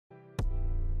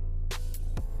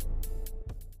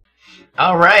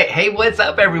Alright, hey, what's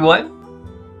up everyone?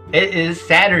 It is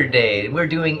Saturday, and we're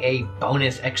doing a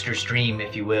bonus extra stream,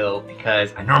 if you will,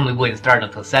 because I normally wouldn't start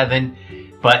until 7,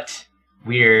 but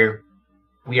we are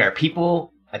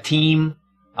people, a team,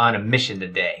 on a mission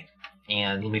today.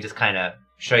 And let me just kind of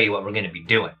show you what we're going to be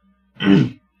doing.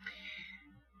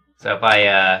 So if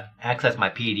I access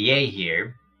my PDA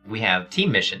here, we have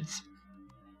team missions.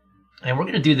 And we're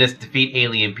going to do this defeat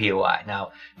alien PoI.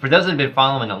 Now, for those that have been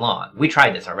following along, we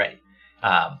tried this already.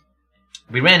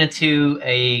 We ran into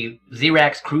a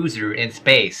Xerax cruiser in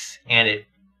space, and it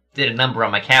did a number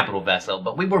on my capital vessel,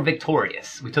 but we were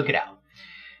victorious. We took it out.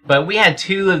 But we had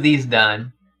 2 of these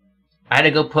done. I had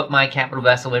to go put my capital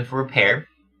vessel in for repair,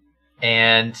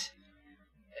 and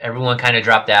everyone kind of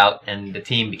dropped out, and the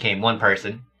team became 1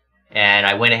 person. And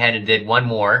I went ahead and did 1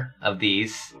 more of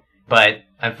these, but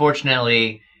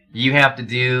unfortunately, you have to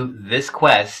do this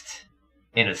quest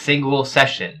in a single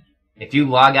session. If you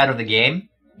log out of the game,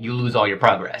 you lose all your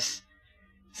progress.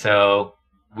 So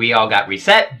we all got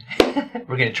reset.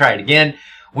 We're going to try it again.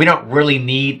 We don't really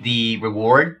need the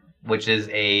reward, which is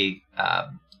a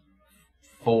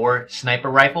 4 sniper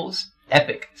rifles,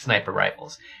 epic sniper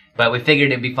rifles. But we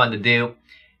figured it'd be fun to do.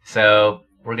 So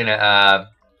we're going to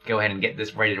go ahead and get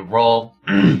this ready to roll.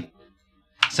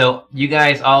 So you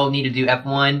guys all need to do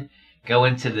F1. Go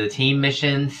into the team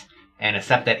missions and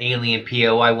accept that alien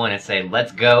PoI one and say,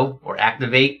 let's go, or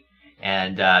activate.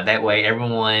 And that way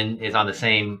everyone is on the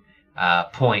same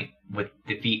point with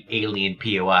defeat alien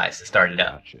PoIs to start it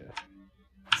up. Gotcha.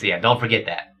 So yeah, don't forget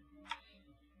that.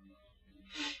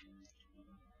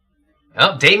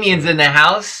 Oh, Damien's in the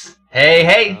house. Hey,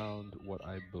 hey. Found what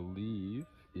I believe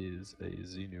is a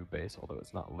Xenu base, although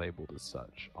it's not labeled as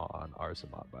such on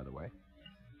EkzimPlaysGames, by the way.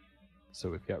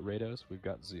 So we've got Rados, we've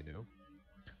got Xenu.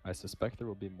 I suspect there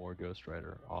will be more Ghost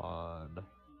Rider on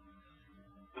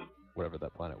whatever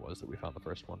that planet was that we found the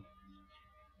first one.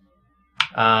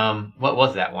 What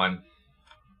was that one?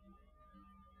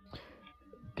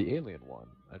 The alien one.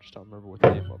 I just don't remember what the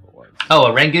name of it was. Oh,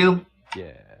 a Rengu?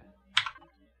 Yeah.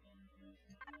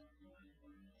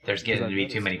 There's getting to be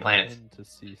too many planets. To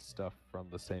see stuff from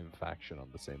the same faction on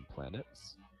the same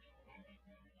planets.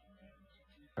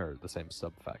 Or the same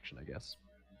sub-faction, I guess.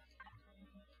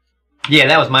 Yeah,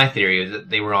 that was my theory, is that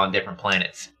they were on different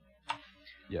planets.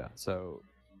 Yeah, so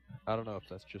I don't know if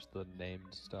that's just the named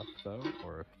stuff, though,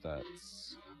 or if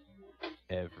that's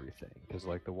everything. Because,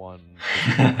 like, the one...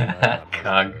 it's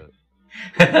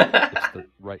the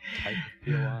right type of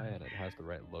PoI, and it has the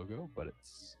right logo, but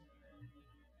it's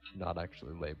not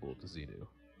actually labeled Xenu.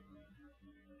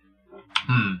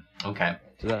 Okay.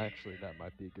 So that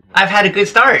might be a good one. I've had a good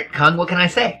start, Kung. What can I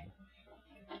say?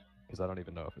 Because I don't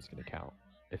even know if it's going to count.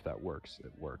 If that works,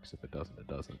 it works. If it doesn't, it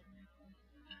doesn't.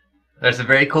 There's some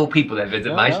very cool people that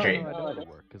visit my stream. I know it'll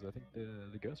work, because I think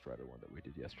the Ghost Rider one that we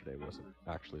did yesterday wasn't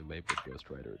actually labeled Ghost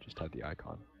Rider. It just had the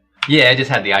icon. Yeah, it just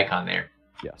had the icon there.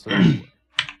 Yeah, so that'll work.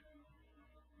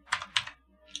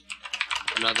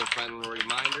 Another friendly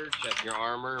reminder, check your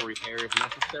armor and repair if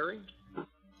necessary.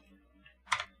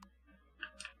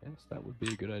 Yes, that would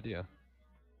be a good idea.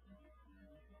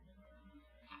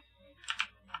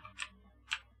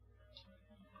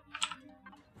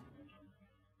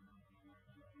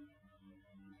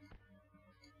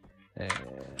 And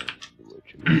where'd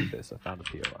you leave this? I found a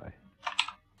PoI.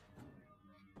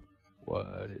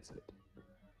 What is it?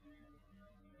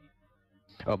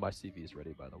 Oh, my CV is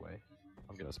ready, by the way.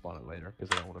 I'm gonna spawn it later because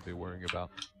I don't want to be worrying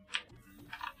about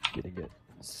getting it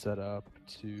set up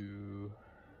to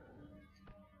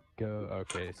go.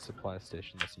 Okay, supply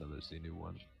station. That's another Xenu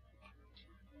one.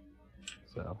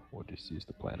 So we'll just use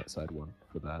the planet side one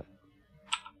for that.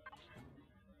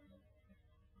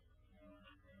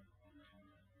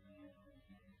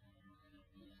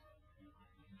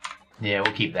 Yeah,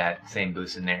 we'll keep that same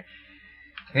boost in there.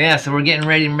 Yeah, so we're getting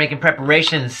ready, making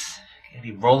preparations. Gonna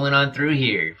be rolling on through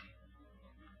here.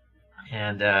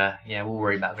 And yeah, we'll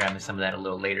worry about grabbing some of that a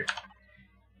little later.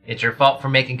 It's your fault for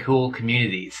making cool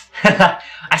communities.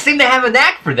 I seem to have a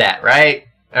knack for that, right?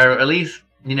 Or at least,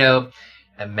 you know,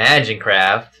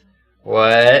 ImagineCraft.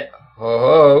 What?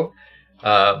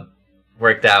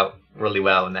 Worked out really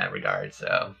well in that regard,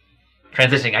 so.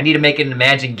 Transitioning. I need to make an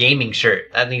Imagine Gaming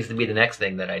shirt. That needs to be the next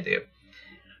thing that I do.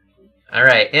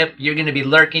 Alright, Imp, you're going to be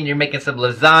lurking. You're making some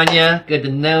lasagna. Good to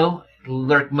know.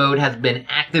 Lurk mode has been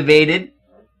activated.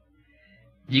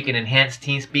 You can enhance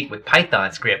TeamSpeak with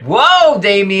Python script. Whoa,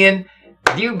 Damien!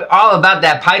 You all about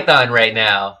that Python right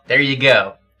now. There you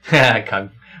go.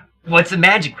 What's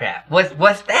ImagineCraft?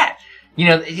 What's that? You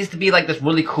know, it used to be like this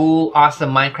really cool,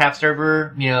 awesome Minecraft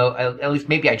server. You know, at least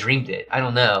maybe I dreamed it. I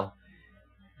don't know.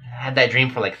 I had that dream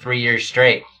for like 3 years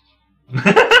straight.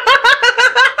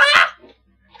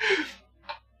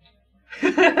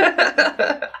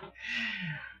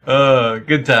 Oh,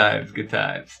 good times, good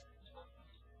times.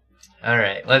 All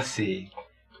right, let's see.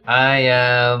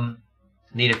 I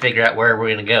need to figure out where we're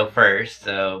gonna go first.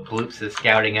 So Bloops is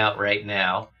scouting out right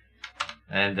now,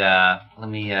 and let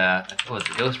me. What was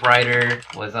it? Ghost Rider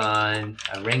was on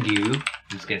Rengu. I'm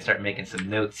just gonna start making some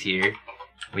notes here.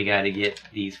 We got to get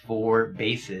these 4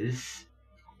 bases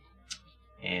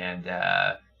and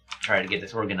try to get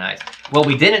this organized. What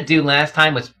we didn't do last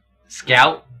time was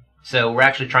scout, so we're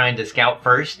actually trying to scout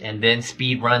first and then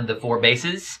speed run the 4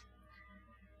 bases.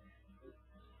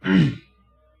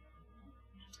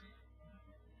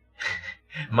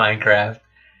 Minecraft.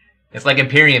 It's like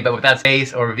Empyrion, but without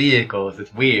space or vehicles.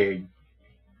 It's weird.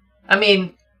 I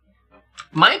mean,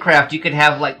 Minecraft, you could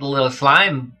have like the little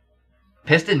slime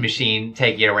piston machine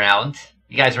take you around.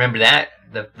 You guys remember that?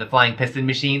 The flying piston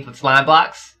machines with slime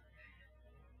blocks?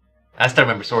 I still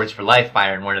remember Swords for Life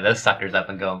firing one of those suckers up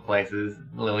and going places.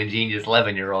 Little ingenious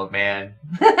 11-year-old man.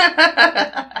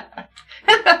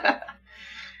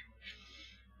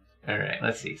 Alright,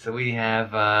 let's see. So we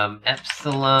have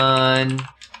Epsilon.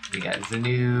 We got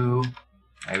Xenu.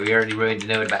 We already read the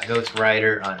note about Ghost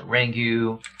Rider on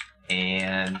Rengu.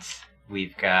 And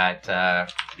we've got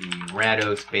the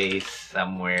Rado space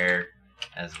somewhere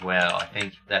as well. I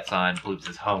think that's on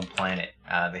Bloops' home planet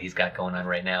that he's got going on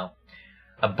right now.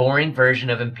 A boring version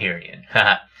of Empyrion.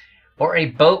 Or a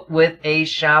boat with a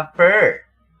chauffeur.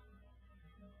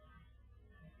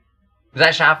 Is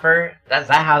that chauffeur? Is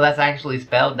that how that's actually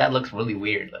spelled? That looks really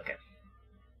weird looking.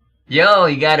 Yo,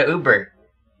 you got an Uber.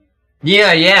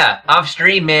 Yeah. Off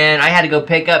stream, man. I had to go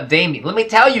pick up Damien. Let me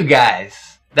tell you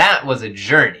guys. That was a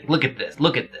journey. Look at this.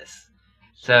 Look at this.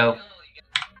 So,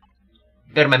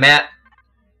 go to my map.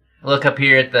 Look up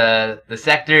here at the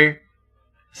sector.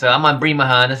 So I'm on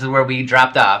Brimahan. This is where we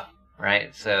dropped off,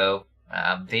 right? So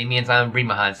Damien's on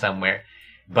Brimahan somewhere.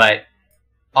 But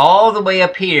all the way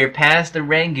up here past the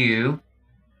Rengu,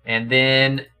 and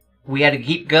then we had to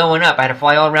keep going up. I had to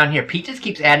fly all around here. Pete just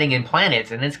keeps adding in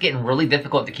planets, and it's getting really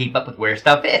difficult to keep up with where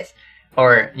stuff is.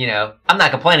 Or, you know, I'm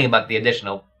not complaining about the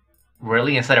additional.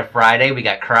 Really? Instead of Friday, we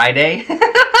got Cry Day?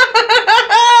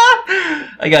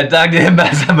 I got talked to him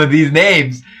about some of these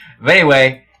names. But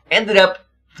anyway, ended up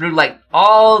through like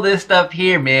all this stuff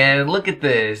here, man. Look at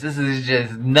this. This is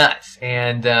just nuts.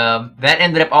 And that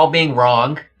ended up all being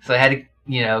wrong. So I had to,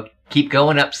 you know, keep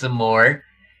going up some more.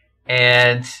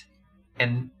 And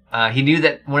he knew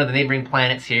that one of the neighboring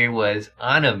planets here was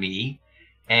Anami.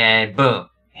 And boom,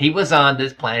 he was on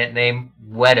this planet named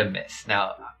Wetamus.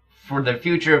 Now, for the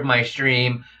future of my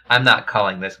stream, I'm not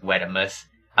calling this Wetamus.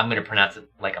 I'm going to pronounce it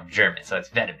like I'm German, so it's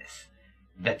Vetamus.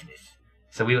 Vetamus.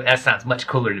 So that sounds much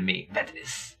cooler to me,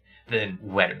 Vetamus, than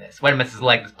Wetamus. Wetamus is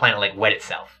like this planet like wet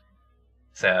itself.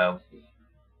 So,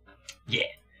 yeah.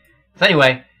 So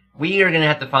anyway, we are going to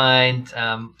have to find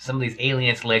some of these alien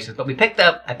installations, but I picked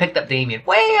up Damien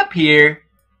way up here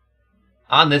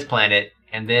on this planet,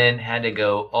 and then had to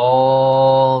go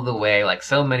all the way, like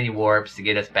so many warps to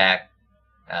get us back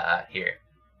here.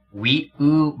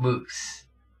 Wee-oo-moose.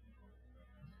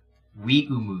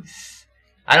 Wee-oo-moose.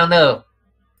 I don't know.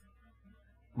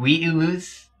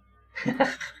 Wee-oo-moose?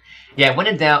 Yeah, when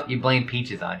in doubt, you blame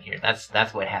Peaches on here.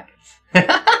 That's what happens.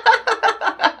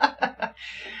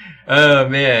 Oh,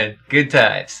 man. Good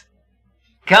times.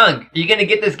 Kung, you gonna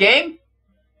get this game?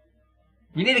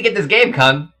 You need to get this game,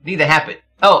 Kung. It needs to happen.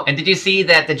 Oh, and did you see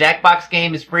that the Jackbox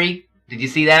game is free? Did you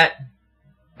see that?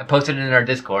 I posted it in our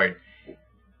Discord.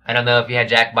 I don't know if you had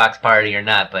Jackbox Party or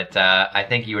not, but I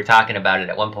think you were talking about it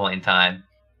at one point in time,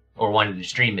 or wanted to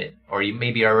stream it, or you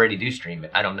maybe already do stream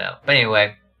it. I don't know. But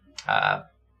anyway, I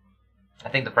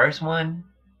think the first one.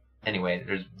 Anyway,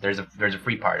 there's a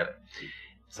free part of it,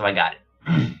 so I got it.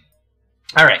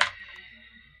 All right.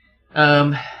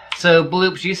 So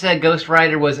Bloops, you said Ghost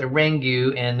Rider was a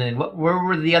Rengu, and then where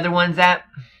were the other ones at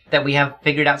that we have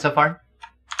figured out so far?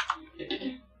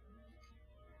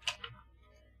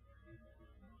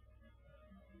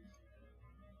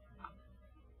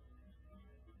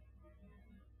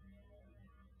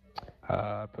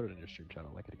 Put it in your stream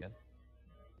channel, link it again.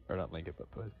 Or not link it,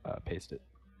 but paste it.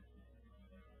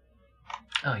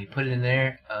 Oh, you put it in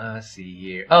there? Let's see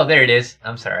here. Oh, there it is.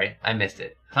 I'm sorry. I missed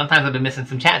it. Sometimes I've been missing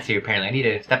some chats here, apparently. I need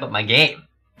to step up my game.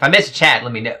 If I miss a chat,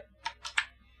 let me know.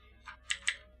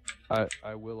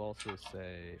 I will also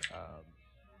say,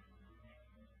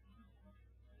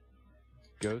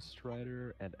 Ghost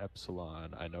Rider and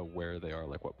Epsilon, I know where they are,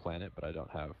 like what planet, but I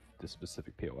don't have the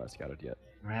specific POI scouted yet.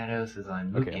 Rados is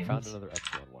on Okay, I found another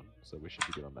Epsilon one, so we should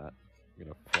be good on that. I'm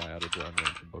gonna fly out of drone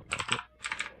range and bookmark it.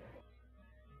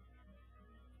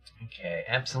 Okay,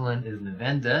 Epsilon is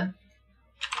Nevenda.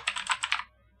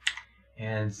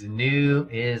 And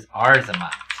Xenu is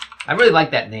Arzamat. I really like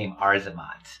that name,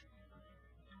 Arzamat.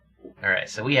 Alright,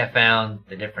 so we have found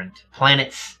the different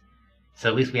planets. So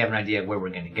at least we have an idea of where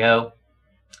we're going to go.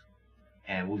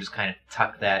 And we'll just kind of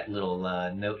tuck that little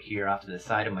note here off to the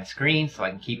side of my screen so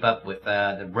I can keep up with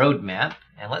the road map.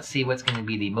 And let's see what's going to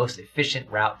be the most efficient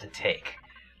route to take.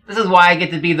 This is why I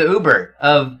get to be the Uber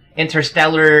of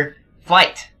interstellar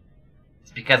flight.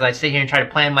 It's because I sit here and try to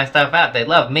plan my stuff out. They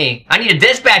love me. I need a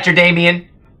dispatcher, Damien!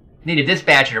 I need a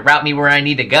dispatcher to route me where I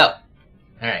need to go.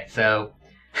 Alright, so...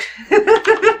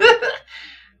 let's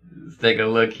take a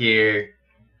look here.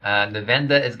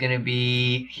 Nevenda is going to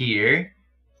be here.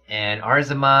 And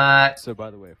Arzamat... So, by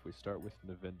the way, if we start with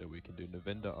Nevenda, we can do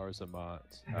Nevenda, Arzamat...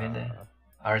 Nevenda,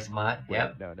 Arzamat,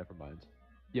 yep. No, never mind.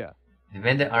 Yeah.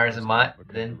 Nevenda, Arzamat,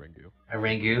 then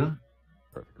Arengu.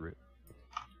 Perfect route.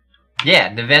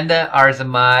 Yeah, Nevenda,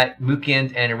 Arzamat,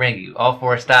 Mukend, and Arengu. All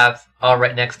 4 stops, all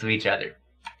right next to each other.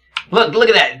 Look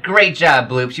at that. Great job,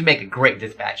 Bloops. You make a great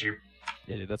dispatcher.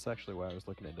 Yeah, dude, that's actually why I was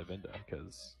looking at Nevenda,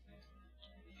 because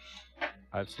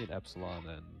I've seen Epsilon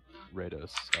and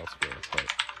Rados elsewhere, but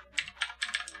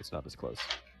it's not as close.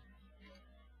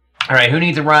 Alright, who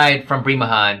needs a ride from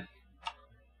Brimahan?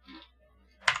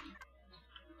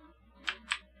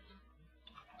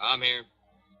 I'm here.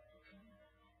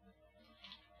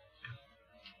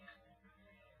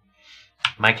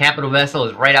 My capital vessel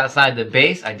is right outside the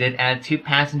base. I did add 2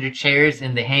 passenger chairs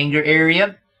in the hangar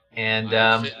area. And,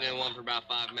 I'm sitting in one for about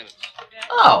 5 minutes.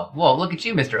 Oh, well, look at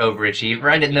you, Mr.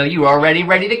 Overachiever. I didn't know you were already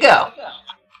ready to go.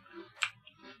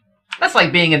 That's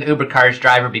like being an Uber car's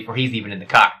driver before he's even in the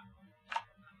car.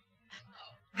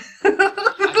 I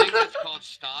think that's called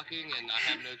stalking, and I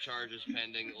have no charges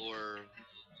pending or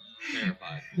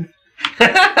verified.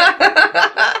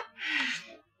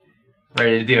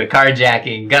 Ready to do a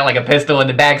carjacking. Got like a pistol in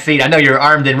the back seat. I know you're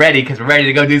armed and ready because we're ready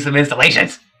to go do some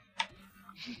installations.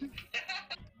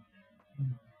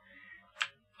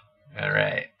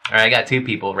 Alright. Alright, I got 2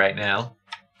 people right now.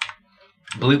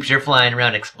 Bloops, you're flying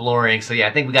around exploring. So yeah,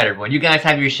 I think we got everyone. You guys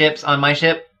have your ships on my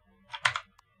ship?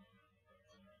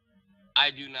 I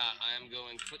do not. I am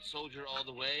going foot soldier all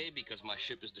the way because my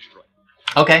ship is destroyed.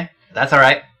 Okay, that's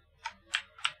alright.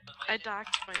 I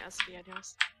docked my SV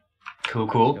anyways. Cool,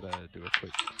 cool. I'm gonna do a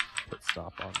quick pit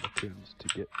stop on the tombs to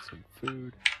get some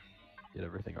food, get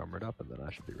everything armored up, and then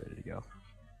I should be ready to go.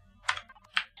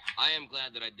 I am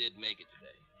glad that I did make it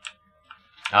today.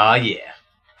 Oh yeah.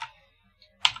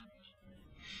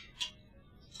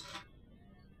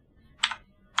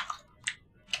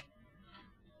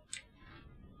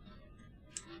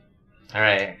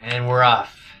 Alright, and we're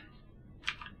off.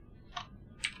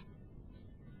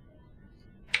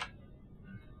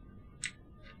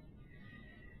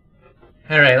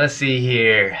 Alright, let's see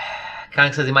here.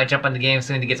 Kong says he might jump on the game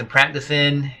soon to get some practice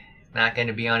in. Not going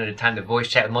to be on at a time to voice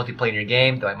chat with multiplayer in your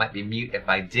game, though I might be mute if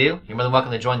I do. You're more than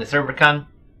welcome to join the server, Kong.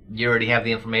 You already have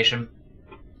the information.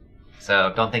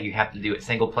 So don't think you have to do it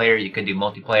single player. You could do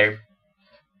multiplayer.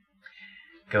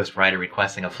 Ghost Rider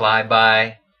requesting a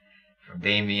flyby from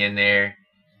Damien there.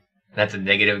 That's a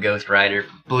negative Ghost Rider.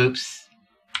 Bloops.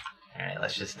 Alright,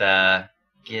 let's just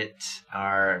get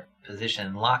our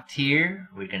position locked here.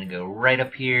 We're going to go right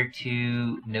up here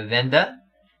to Nevenda.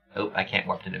 Oh, I can't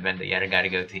warp to Nevenda yet. I got to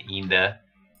go to Inda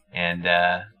and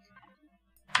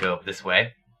go up this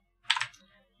way.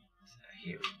 So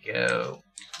here we go.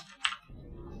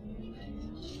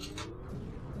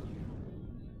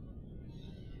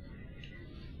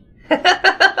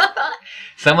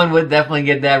 Someone would definitely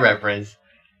get that reference.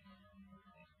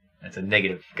 That's a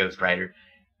negative Ghost Rider.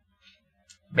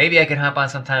 Maybe I can hop on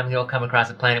sometime and he'll come across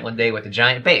a planet one day with a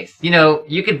giant base. You know,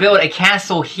 you could build a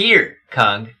castle here,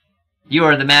 Kung. You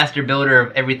are the master builder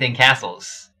of everything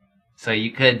castles. So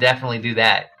you could definitely do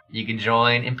that. You could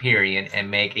join Empyrion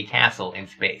and make a castle in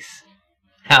space.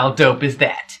 How dope is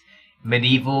that?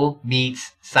 Medieval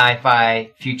meets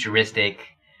sci-fi, futuristic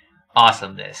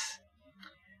awesomeness.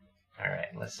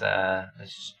 Alright, let's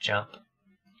just jump.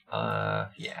 Yeah,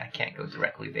 I can't go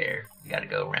directly there. We gotta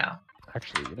go around.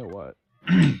 Actually, you know what?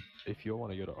 If you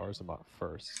want to go to Arzamat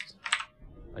first,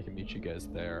 I can meet you guys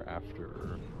there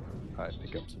after I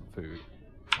pick up some food.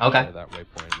 Okay. That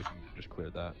waypoint, we can just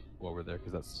clear that while we're there,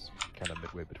 because that's kind of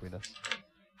midway between us.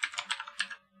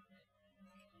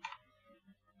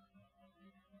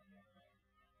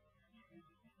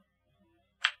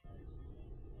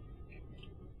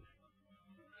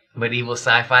 Medieval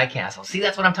sci-fi castle. See,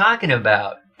 that's what I'm talking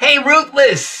about. Hey,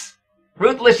 Ruthless!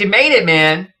 Ruthless, you made it,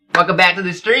 man! Welcome back to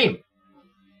the stream.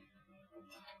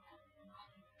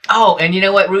 Oh, and you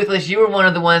know what, Ruthless? You were one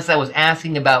of the ones that was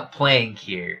asking about playing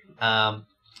here.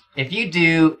 If you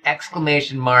do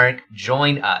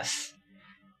 !join us,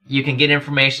 you can get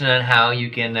information on how you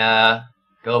can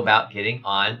go about getting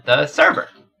on the server.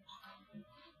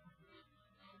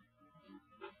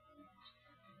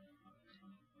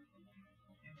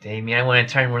 Damien, I want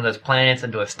to turn one of those planets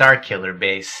into a star killer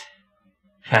base.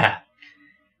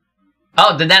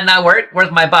 Oh, did that not work?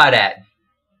 Where's my bot at?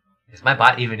 Is my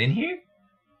bot even in here?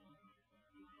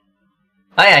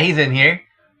 Oh yeah, he's in here.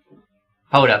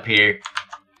 Hold up here.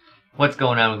 What's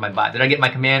going on with my bot? Did I get my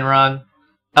command wrong?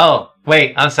 Oh,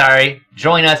 wait, I'm sorry.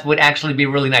 Join us would actually be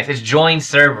really nice. It's join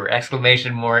server! !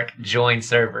 Join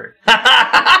server.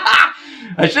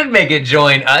 I should make it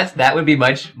join us. That would be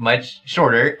much, much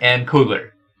shorter and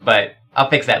cooler. But I'll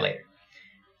fix that later.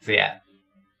 So yeah. !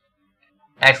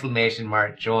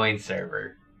 Join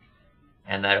server.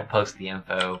 And that'll post the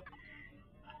info.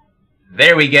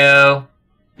 There we go.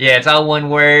 Yeah, it's all one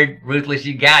word. Ruthless,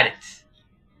 you got it.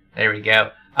 There we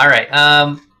go. Alright,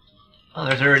 oh,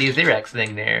 there's already a Xerex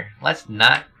thing there. Let's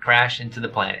not crash into the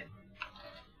planet.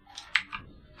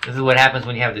 This is what happens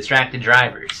when you have distracted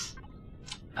drivers.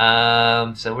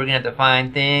 So we're gonna have to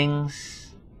find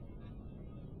things.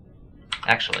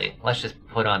 Actually, let's just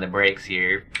put on the brakes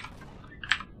here.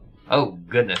 Oh,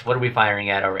 goodness, what are we firing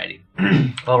at already?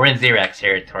 Well, we're in Xerex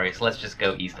territory, so let's just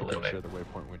go east a little bit. I'll share the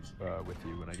waypoint with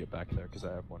you when I get back there, because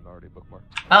I have one already bookmarked.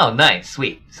 Oh, nice,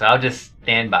 sweet. So I'll just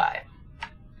stand by.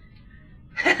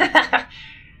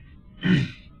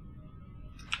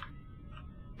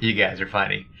 You guys are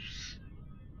funny.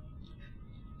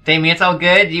 Damien, it's all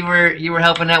good. You were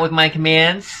helping out with my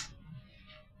commands.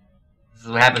 This is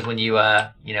what happens when you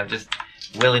you know, just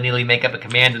willy-nilly make up a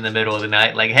command in the middle of the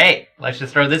night. Like, hey, let's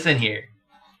just throw this in here.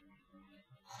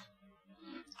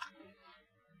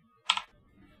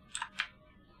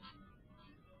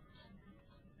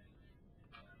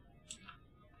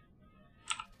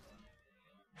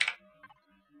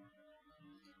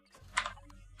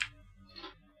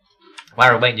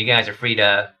 While we're waiting, you guys are free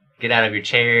to get out of your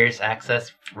chairs,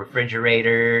 access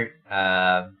refrigerator.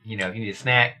 You know, if you need a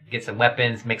snack, get some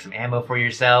weapons, make some ammo for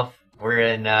yourself. We're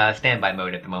in standby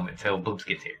mode at the moment until Boops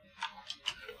gets here.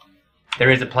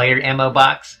 There is a player ammo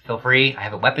box. Feel free. I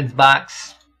have a weapons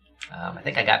box. I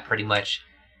think I got pretty much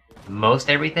most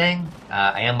everything.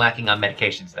 I am lacking on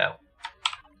medications, though.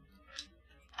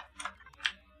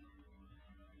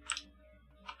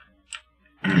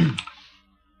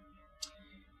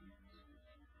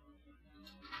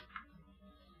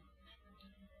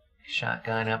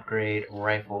 Shotgun upgrade,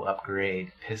 rifle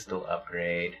upgrade, pistol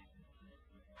upgrade.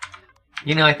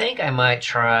 You know, I think I might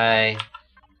try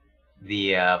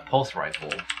the pulse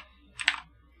rifle.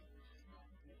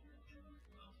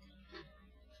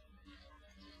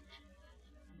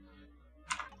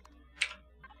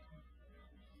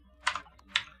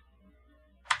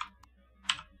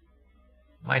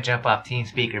 Might jump off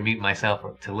TeamSpeak or mute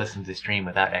myself to listen to the stream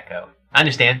without echo. I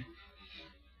understand.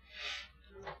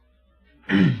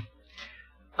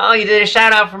 Oh, you did a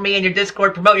shout out for me in your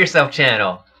Discord Promote Yourself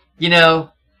channel. You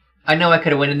know I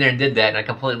could have went in there and did that, and I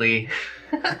completely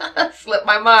slipped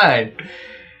my mind.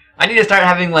 I need to start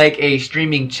having like a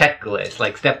streaming checklist.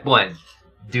 Like step 1,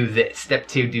 do this. Step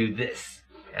 2, do this.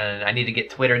 And I need to get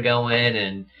Twitter going,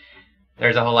 and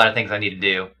there's a whole lot of things I need to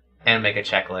do, and make a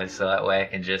checklist so that way I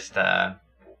can just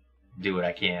do what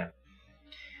I can.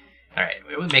 All right,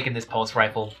 are we making this pulse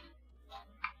rifle?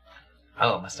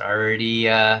 Oh, it must already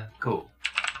cool.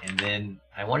 And then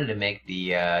I wanted to make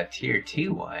the tier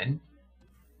 2 one.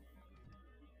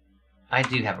 I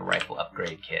do have a rifle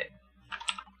upgrade kit.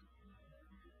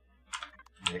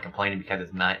 Is it complaining because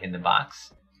it's not in the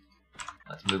box?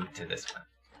 Let's move it to this one.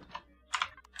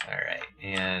 Alright,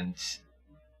 and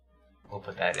we'll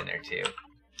put that in there too.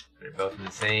 They're both in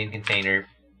the same container.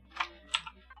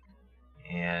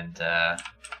 And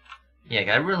yeah,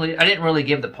 I didn't really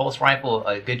give the pulse rifle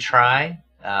a good try.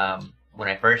 When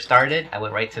I first started, I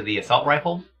went right to the assault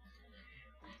rifle.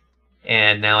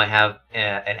 And now I have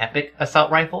an epic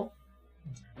assault rifle.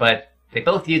 But they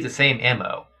both use the same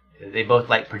ammo. They both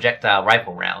like projectile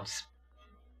rifle rounds.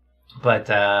 But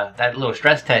that little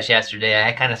stress test yesterday,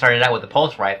 I kind of started out with the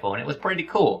pulse rifle, and it was pretty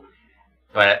cool.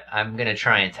 But I'm going to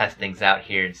try and test things out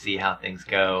here and see how things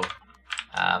go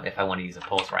if I want to use a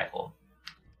pulse rifle.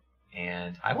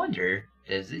 And I wonder,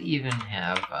 does it even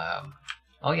have...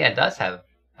 oh yeah, it does have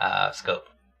scope.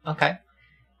 Okay.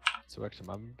 So actually,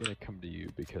 I'm going to come to you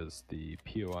because the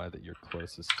POI that you're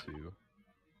closest to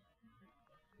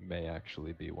may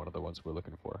actually be one of the ones we're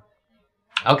looking for.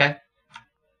 Okay.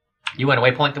 You want a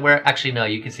waypoint to where? Actually, no,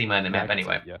 you can see mine on the map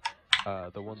anyway. Yeah.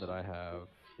 The one that I have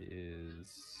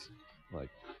is like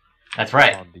That's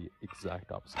right. on the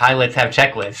exact opposite. Pilots have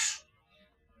checklists.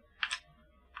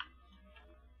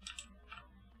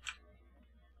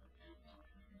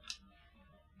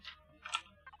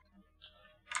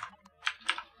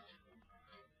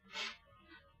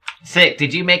 Sick.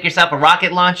 Did you make yourself a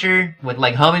rocket launcher with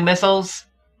like homing missiles?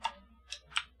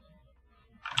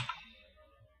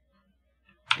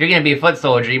 If you're gonna be a foot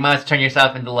soldier, you might as well turn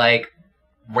yourself into like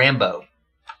Rambo.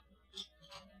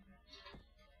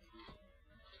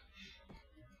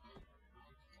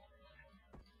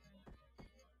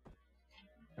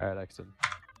 Alright, Exen.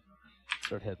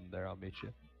 Start heading there, I'll meet you.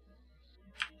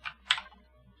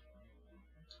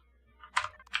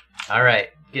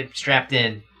 Alright, get strapped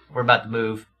in. We're about to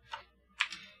move.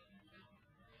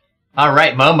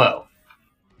 Alright, Momo.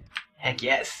 Heck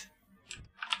yes.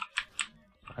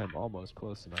 I'm almost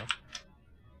close enough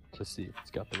to see if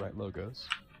it's got the right logos.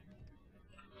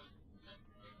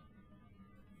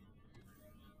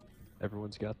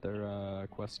 Everyone's got their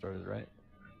quest started, right?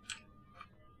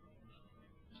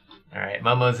 Alright,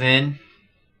 Momo's in.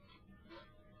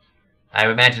 I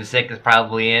would imagine Sick is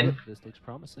probably in. Yep, this looks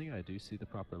promising. I do see the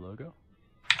proper logo.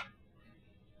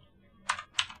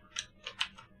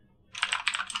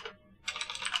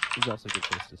 This is also a good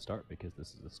place to start because this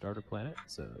is a starter planet,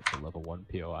 so it's a level 1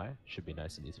 PoI. Should be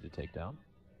nice and easy to take down.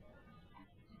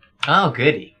 Oh,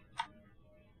 goody.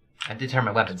 I have to turn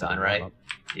my weapons on, right? Up.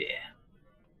 Yeah.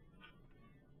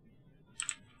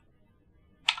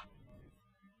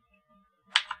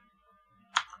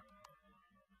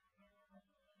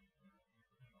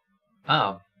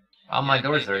 Oh, all my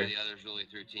doors are... The others really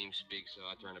through TeamSpeak, so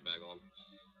I turned it back on.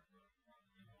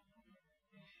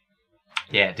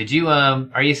 Yeah, did you,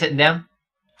 are you sitting down?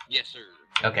 Yes, sir.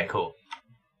 Okay, cool.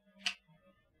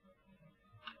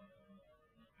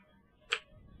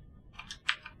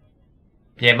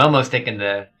 Yeah, Momo's taking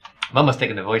the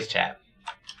voice chat.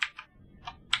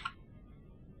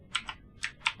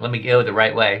 Let me go the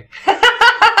right way.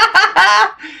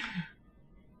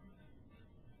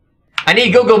 I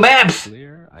need Google Maps!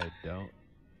 Clear. I don't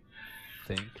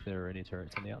think there are any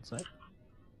turrets on the outside.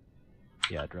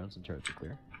 Yeah, drones and turrets are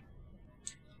clear.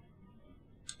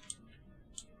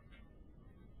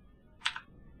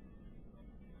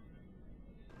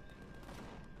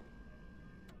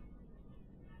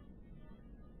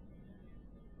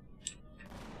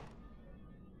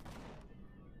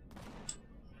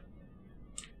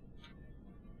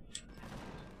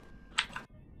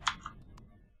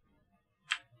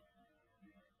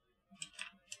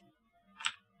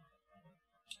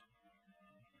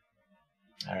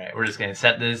 Alright, we're just gonna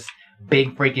set this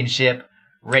big freaking ship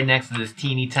right next to this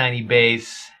teeny tiny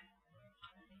base.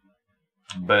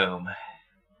 Boom.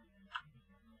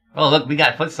 Oh look, we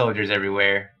got foot soldiers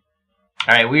everywhere.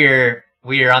 Alright, we are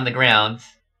on the ground.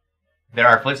 There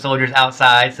are foot soldiers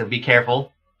outside, so be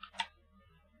careful.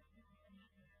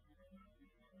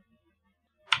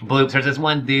 Bloops, there's this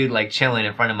one dude like chilling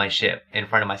in front of my ship, in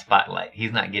front of my spotlight.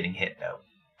 He's not getting hit though.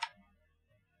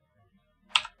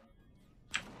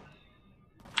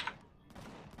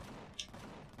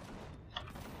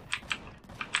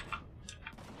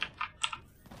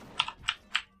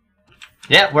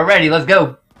 Yeah, we're ready. Let's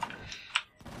go.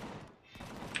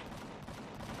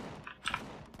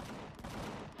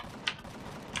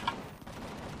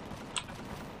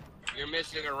 You're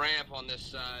missing a ramp on this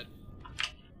side.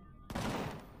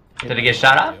 Did it get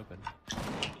shot off?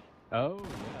 Oh,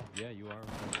 yeah, you are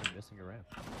actually missing a ramp.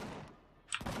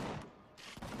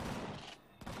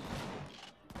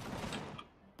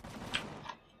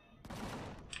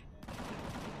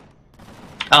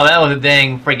 Oh, that was a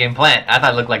dang freaking plant. I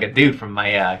thought it looked like a dude from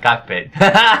my cockpit.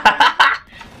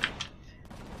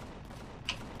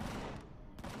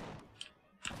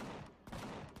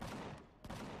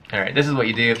 Alright, this is what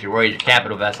you do if you're worried your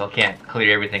capital vessel can't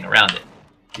clear everything around it.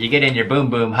 You get in your boom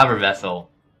boom hover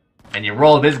vessel, and you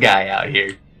roll this guy out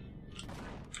here.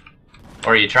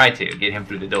 Or you try to, get him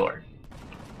through the door.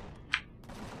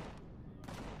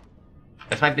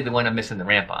 This might be the one I'm missing the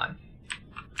ramp on.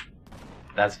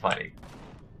 That's funny.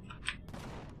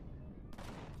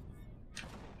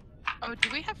 Oh, do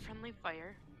we have friendly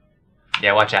fire?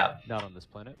 Yeah, watch out. Not on this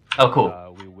planet. Oh,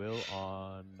 cool. We will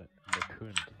on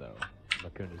Makund, though.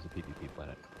 Makund is a PvP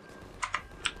planet.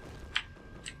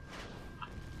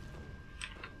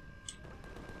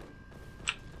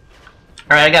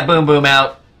 Alright, I got Boom Boom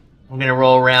out. I'm gonna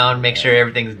roll around, make sure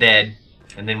everything's dead,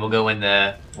 and then we'll go in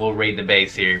the... we'll raid the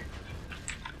base here.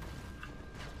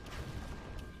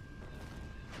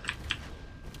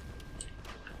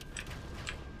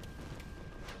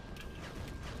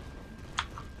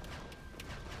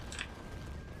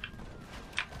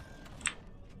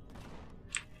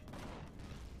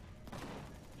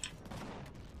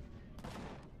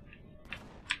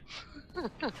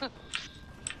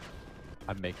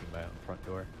 I'm making my own front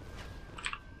door.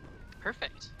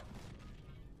 Perfect.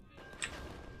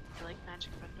 I like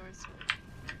magic front doors.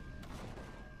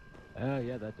 Oh,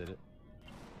 yeah, that did it.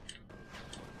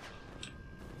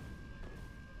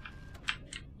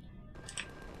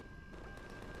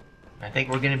 I think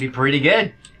we're gonna be pretty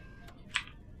good.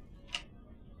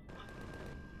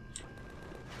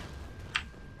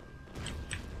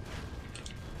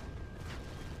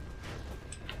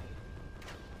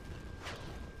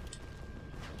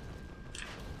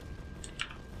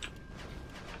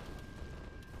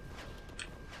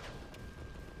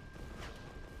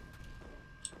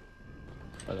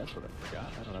 Oh, that's what I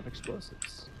forgot. I don't have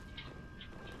explosives.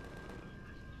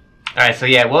 Alright, so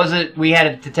yeah, what was it? We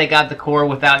had to take out the core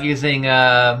without using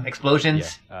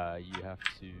explosions? Yeah, you have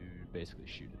to basically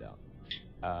shoot it out.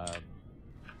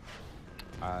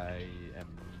 I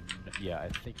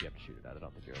think you have to shoot it out. I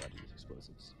don't think you're allowed to use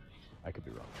explosives. I could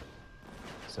be wrong.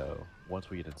 So, once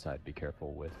we get inside, be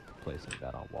careful with placing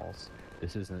that on walls.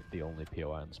 This isn't the only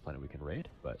PoI on this planet we can raid,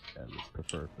 but I would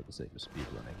prefer for the sake of speed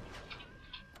running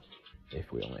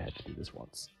if we only had to do this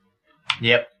once.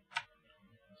 Yep.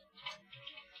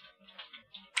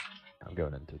 I'm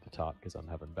going in through the top because I'm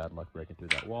having bad luck breaking through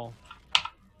that wall.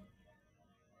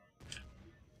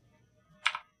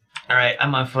 Alright,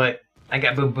 I'm on foot. I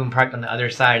got Boom Boom parked on the other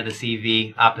side of the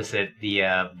CV, opposite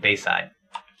the base side.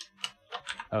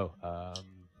 Oh,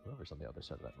 whoever's on the other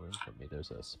side of that room from me,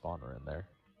 there's a spawner in there.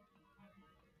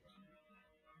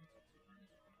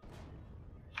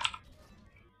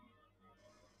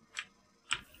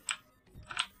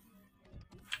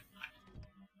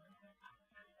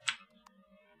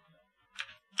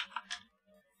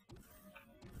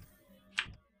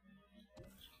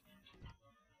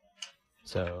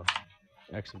 So,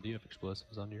 Exum, do you have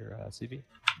explosives on your CV?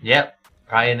 Yep,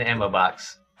 probably in the ammo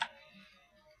box.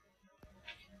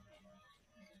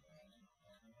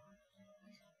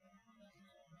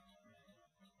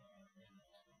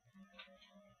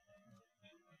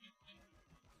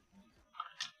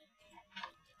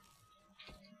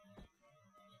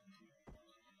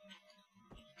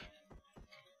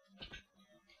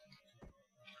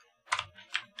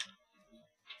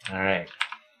 Alright,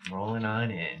 rolling on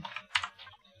in.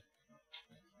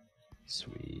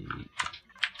 Sweet.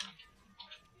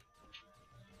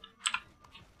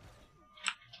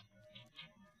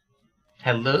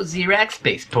 Hello, Xerax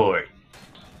Spaceport.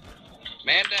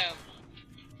 Man down.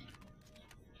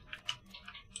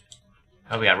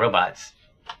 Oh, we got robots.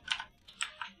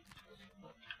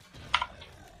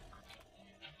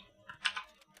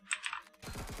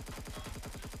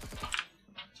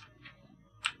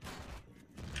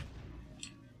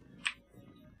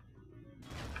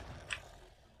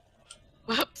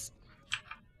 Whoops.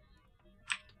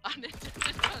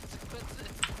 Unintended consequences.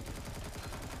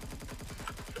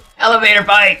 Elevator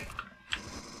fight!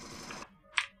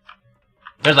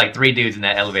 There's like 3 dudes in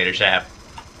that elevator shaft.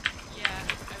 Yeah,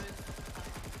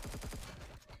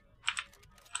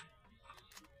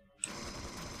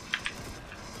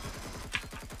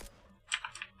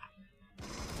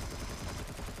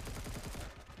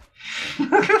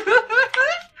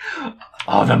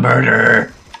 Oh, the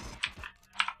murder!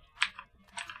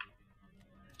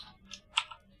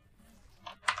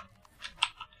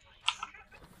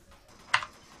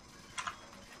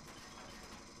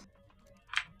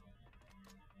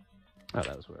 Oh,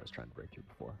 that was where I was trying to break through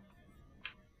before.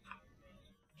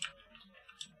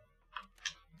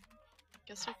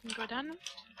 guess we can go down.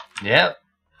 Yep.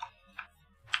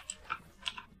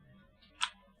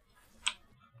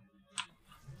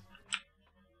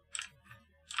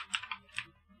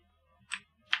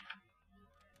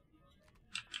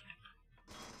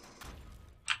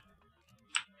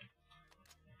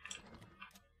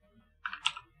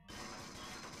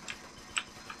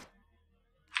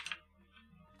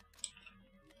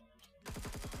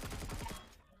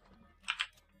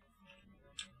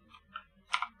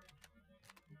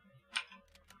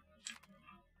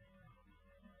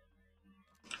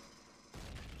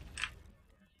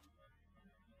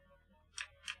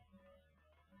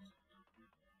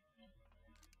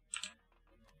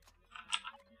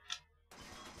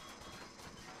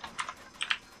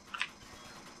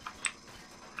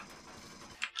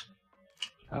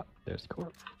 Oh, there's the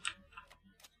core.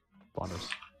 Spawners.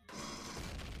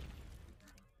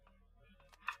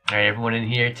 Alright, everyone in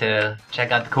here to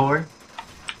check out the core?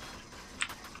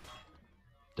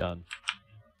 Done.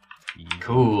 Easy.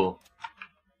 Cool.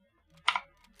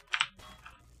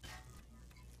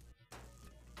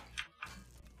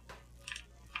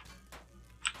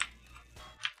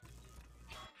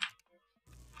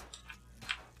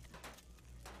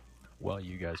 While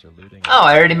you guys are looting. Oh,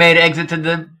 I already made an exit to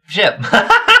the ship.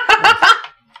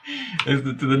 It's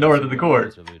to the north of the core. While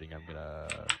you guys are looting, I'm gonna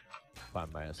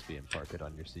find my SV and park it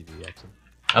on your CV, Exim.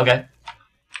 Okay.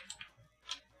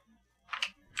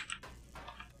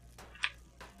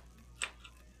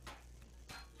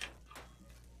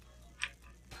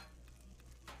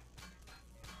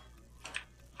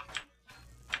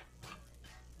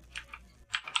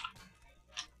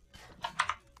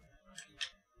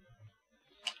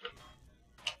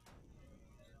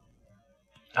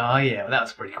 Oh yeah, well, that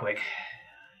was pretty quick.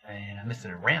 And I'm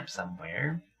missing a ramp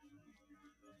somewhere.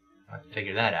 I'll have to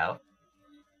figure that out.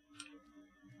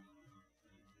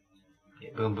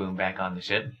 Get Boom Boom back on the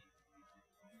ship.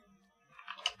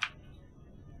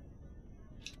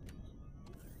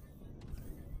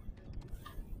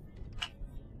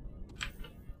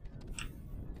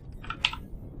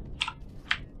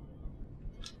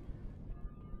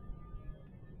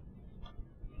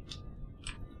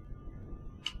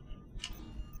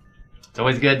 It's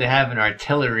always good to have an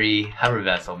artillery hover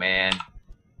vessel, man.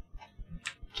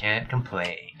 Can't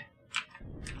complain.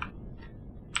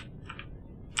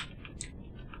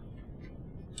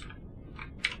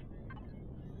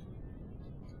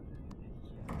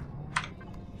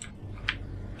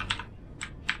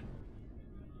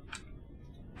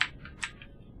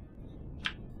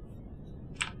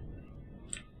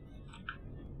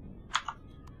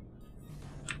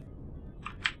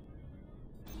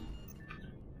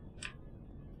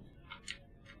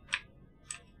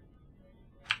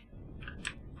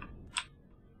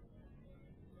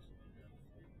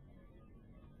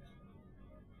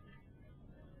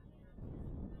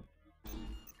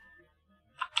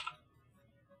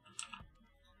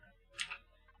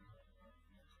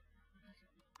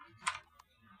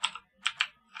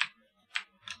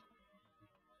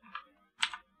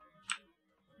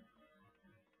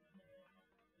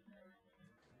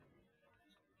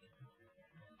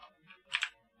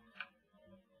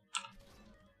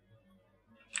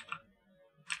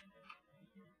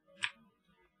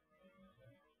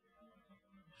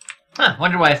 Huh,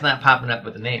 wonder why it's not popping up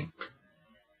with the name.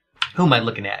 Who am I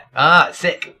looking at? Ah,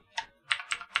 sick.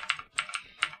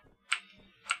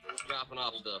 Dropping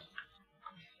off stuff.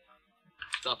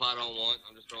 Stuff I don't want.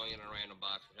 I'm just throwing it in a random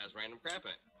box that has random crap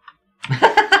in it.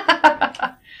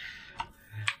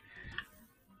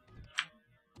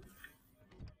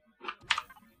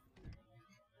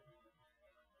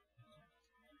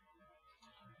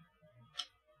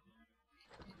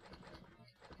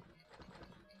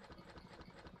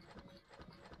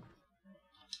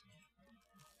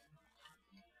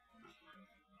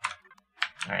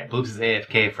 Alright, Bloops is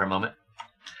AFK for a moment.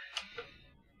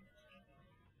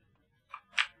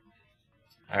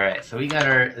 Alright, so we got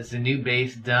our Xenu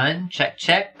base done. Check,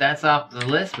 check. That's off the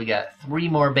list. We got 3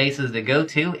 more bases to go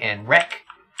to and wreck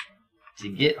to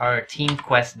get our team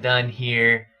quest done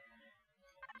here,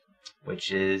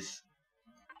 which is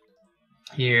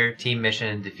here, team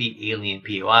mission, defeat alien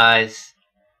POIs,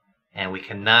 and we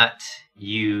cannot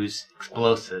use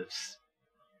explosives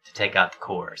to take out the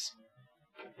cores.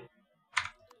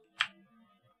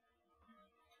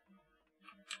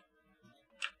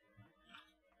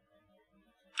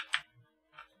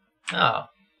 Oh,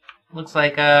 looks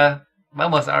like I'm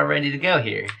almost all ready to go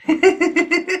here.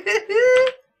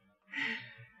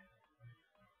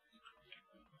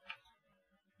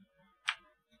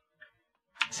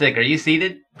 Sick, are you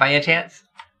seated by any chance?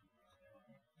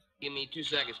 Give me 2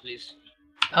 seconds, please.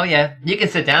 Oh yeah, you can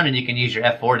sit down and you can use your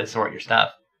F4 to sort your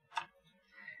stuff.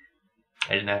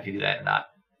 I didn't know if you do that or not.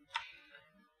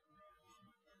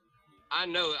 I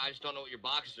know, I just don't know what your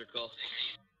boxes are called.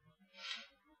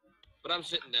 But I'm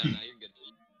sitting down now, you're good.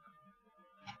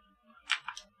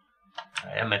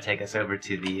 Alright, I'm gonna take us over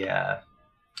to the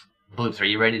Bloops. Are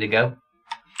you ready to go?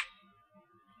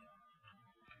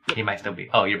 He might still be.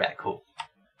 Oh, you're back. Cool.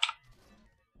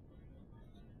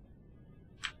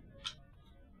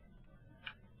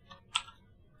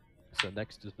 So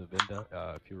next is Navinda.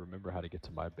 If you remember how to get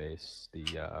to my base, the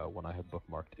one I have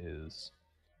bookmarked is...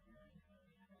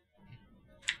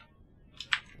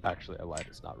 Actually, I lied.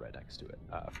 It's not right next to it.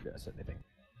 I forget I said anything.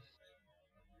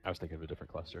 I was thinking of a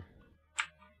different cluster.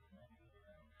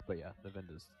 But yeah,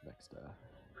 Navinda's next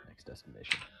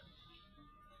destination.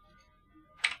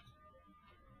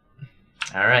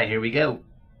 All right, here we go.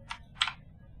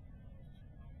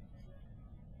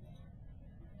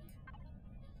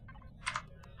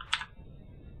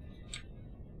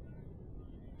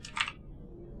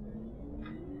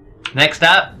 Next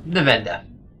up, Navinda.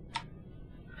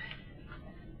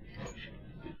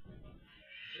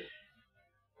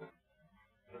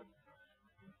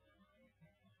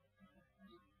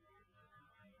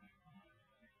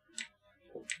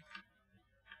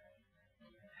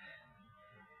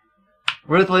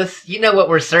 Ruthless, you know what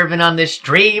we're serving on this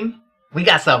stream? We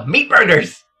got some meat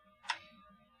burgers!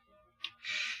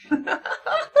 Good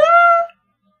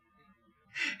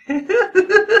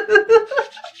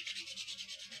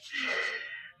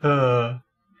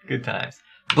times.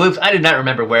 Bloops, I do not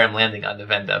remember where I'm landing on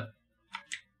Navenda.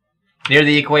 Near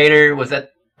the equator, was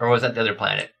that, or was that the other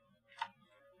planet?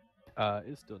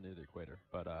 It's still near the equator,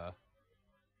 but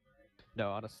no,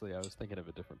 honestly, I was thinking of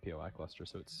a different POI cluster,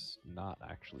 so it's not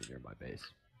actually near my base.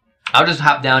 I'll just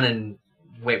hop down and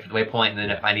wait for the waypoint, and then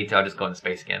Yeah. if I need to, I'll just go into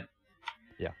space again.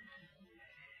 Yeah.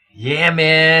 Yeah,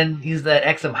 man. Use that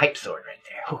Exim hype sword right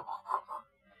there.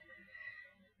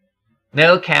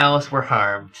 No cows were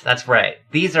harmed. That's right.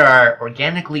 These are our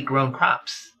organically grown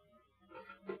crops.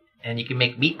 And you can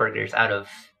make meat burgers out of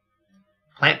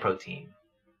plant protein.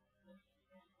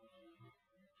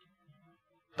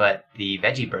 But the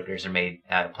veggie burgers are made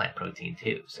out of plant protein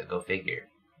too, so go figure.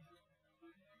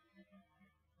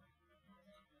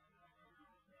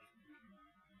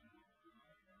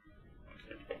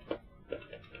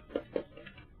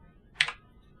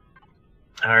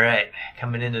 Alright,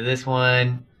 coming into this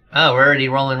one. Oh, we're already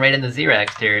rolling right into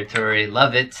Xerax territory.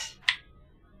 Love it.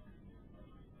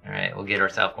 Alright, we'll get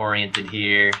ourselves oriented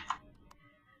here.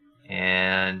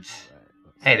 And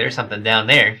hey, there's something down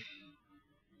there.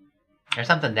 There's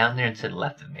something down there to the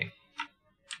left of me.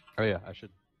 Oh yeah, I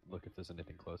should look if there's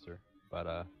anything closer.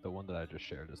 But the one that I just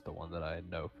shared is the one that I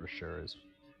know for sure is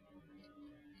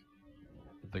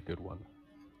the good one.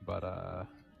 But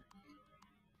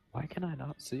why can I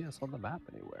not see us on the map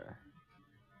anywhere?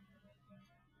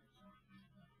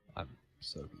 I'm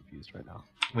so confused right now.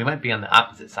 We might be on the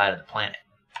opposite side of the planet.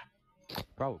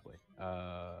 Probably.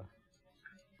 Hang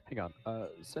on.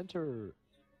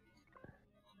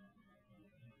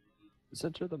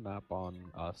 Center the map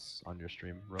on us on your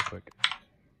stream real quick.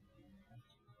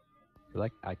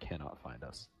 Like, I cannot find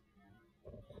us.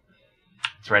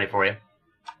 It's ready for you.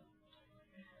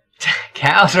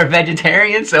 Cows are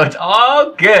vegetarian, so it's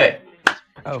all good.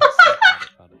 Oh,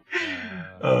 found it.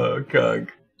 Oh,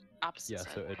 Kug. Opposite Yeah, side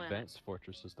so of the planet. Advanced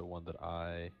Fortress is the one that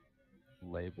I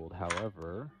labeled.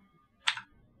 However,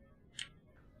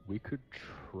 we could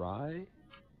try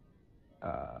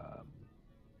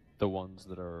the ones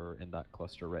that are in that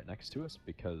cluster right next to us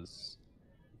because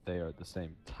they are the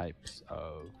same types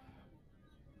of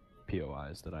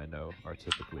POIs that I know are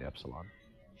typically Epsilon.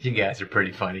 You guys are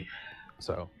pretty funny.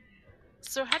 So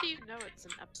So how do you know it's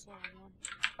an Epsilon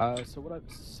one? so what I've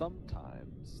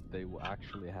sometimes they will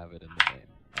actually have it in the name.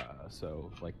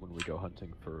 So like when we go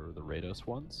hunting for the Rados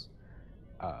ones,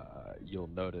 you'll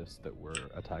notice that we're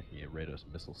attacking a Rados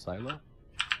missile silo.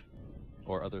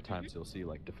 Or other times you'll see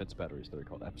like defense batteries that are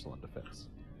called Epsilon defense.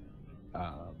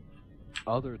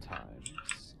 Other times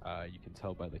you can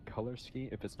tell by the color scheme.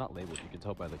 If it's not labeled, you can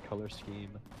tell by the color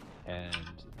scheme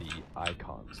and the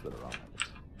icons that are on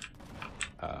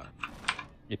it.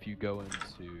 If you go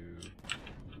into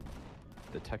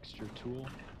the texture tool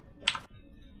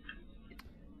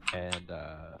and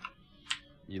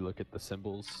you look at the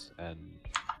symbols, and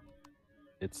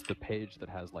it's the page that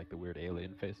has like the weird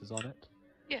alien faces on it.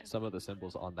 Yeah. Some of the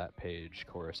symbols on that page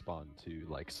correspond to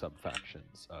like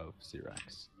sub-factions of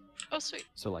Xerax. Oh, sweet.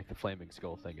 So like the flaming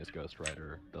skull thing is Ghost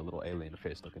Rider, the little alien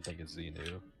face looking thing is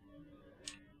Xenu.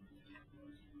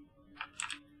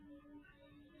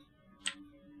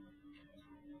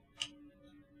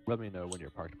 Let me know when you're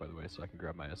parked, by the way, so I can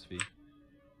grab my SV.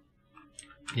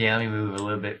 Yeah, let me move a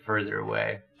little bit further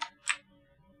away.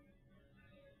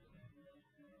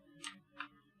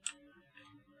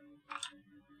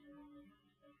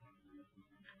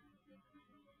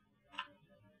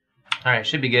 Alright,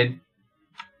 should be good.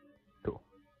 Cool.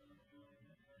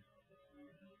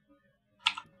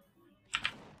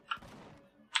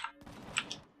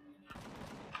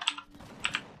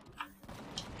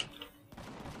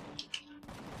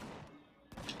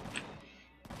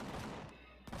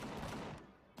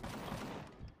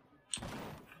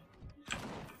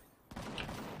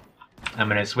 I'm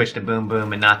gonna switch to Boom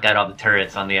Boom and knock out all the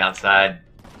turrets on the outside.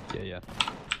 Yeah.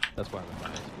 That's why I'm in my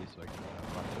SV, so I can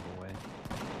rocket them away.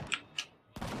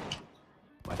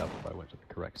 Might help if I went to the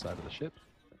correct side of the ship.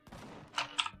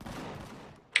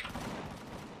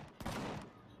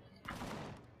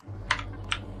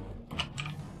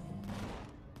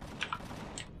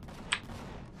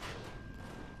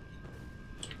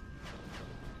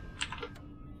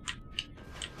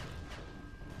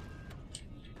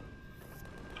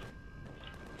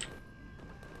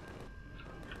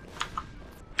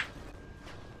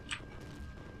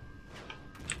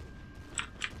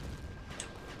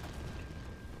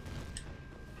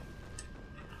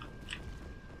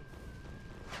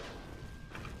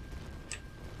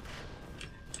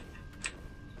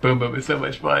 Boom Boom is so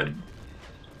much fun.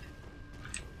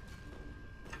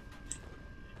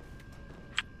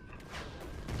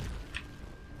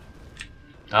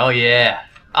 Oh yeah.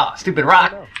 Oh, stupid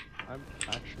rock. No, I'm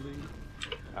actually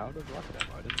out of rocket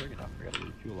ammo. I didn't bring enough. I gotta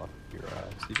refuel off your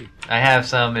CV. I have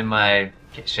some in my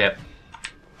ship.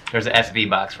 There's an SV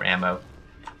box for ammo.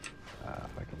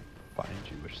 If I can find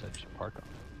you, which side you park on.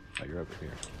 Oh, you're over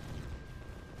here.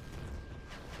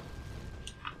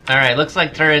 Alright, looks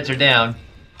like turrets are down.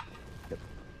 Yep,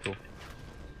 cool.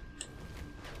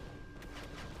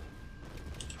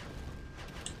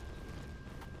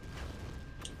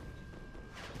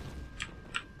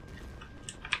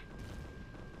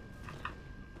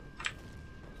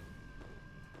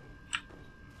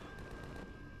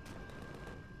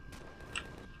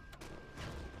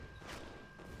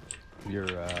 Your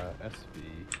SV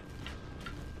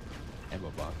ammo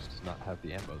box does not have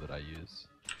the ammo that I use.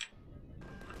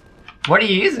 What are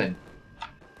you using?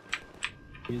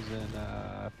 Using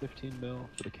 15 mil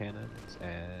for the cannons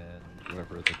and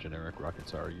whatever the generic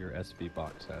rockets are. Your SV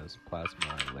box has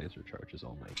plasma and laser charges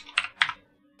only.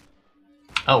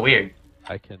 Oh, weird.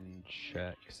 I can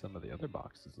check some of the other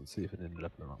boxes and see if it ended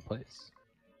up in the wrong place.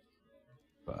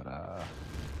 But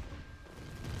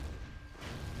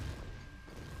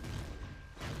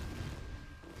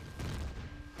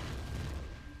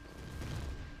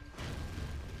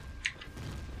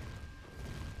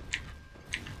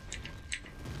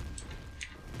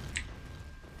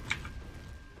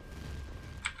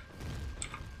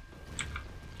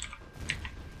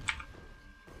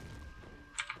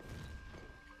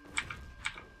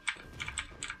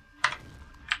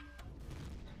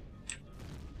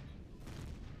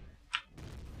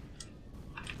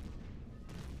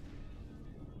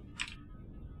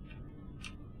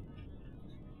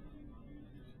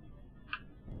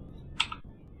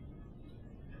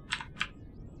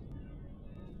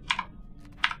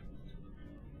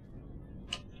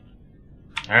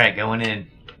Alright, going in.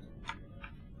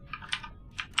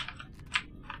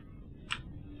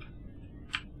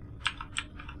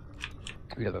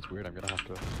 yeah, that's weird. I'm gonna have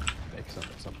to make some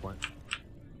at some point.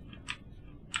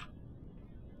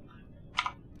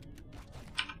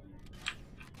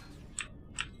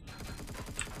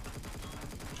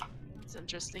 It's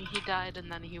interesting. He died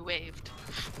and then he waved.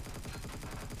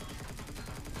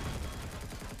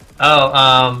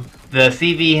 Oh, the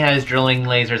CV has drilling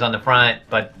lasers on the front,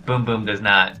 but Boom Boom does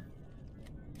not.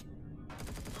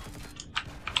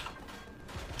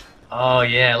 Oh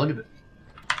yeah, look at it.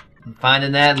 I'm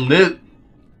finding that loot.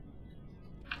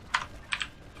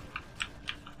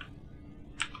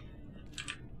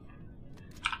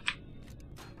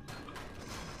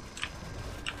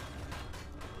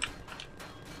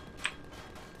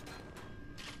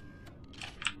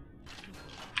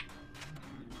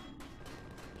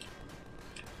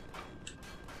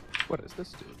 What does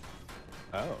this do?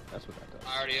 Oh, that's what that does.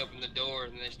 I already opened the door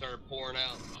and they started pouring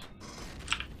out.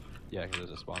 Yeah, because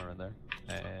there's a spawner in there.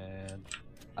 And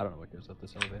I don't know what goes up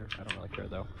this elevator. I don't really care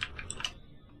though.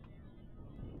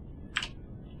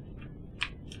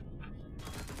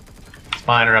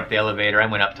 Spawner up the elevator. I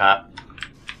went up top.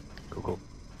 Cool, cool.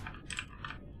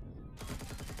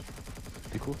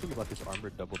 The cool thing about these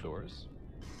armored double doors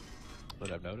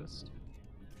that I've noticed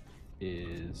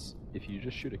is if you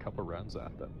just shoot a couple rounds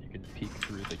at them, you can peek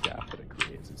through the gap that it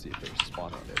creates and see if there's a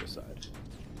spawn on the other side.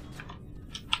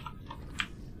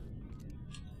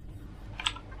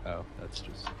 Oh, that's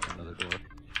just another door.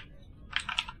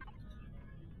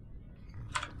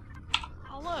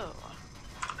 Hello.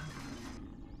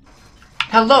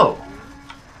 Hello.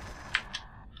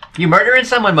 You murdering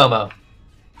someone, Momo?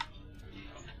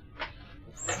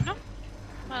 No.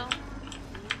 Well,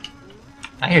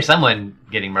 I hear someone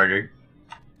getting murdered.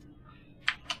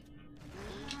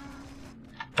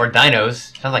 Or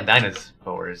dinos. Sounds like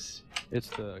dinosaurs. It's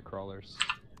the crawlers.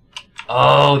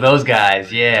 Oh, those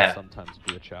guys, yeah. Sometimes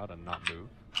glitch out and not move.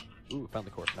 Ooh, found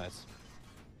the core. Nice.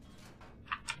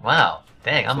 Wow.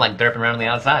 Dang, I'm like derping around on the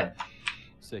outside.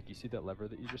 Sick. You see that lever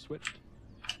that you just switched?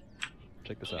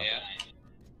 Check this out.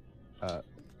 Yeah.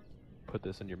 Put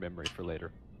this in your memory for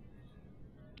later.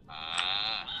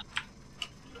 Ah.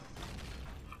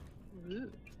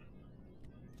 ooh.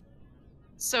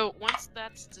 So once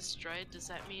that's destroyed, does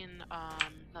that mean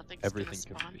nothing's Everything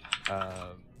gonna can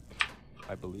spawn? be.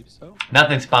 I believe so.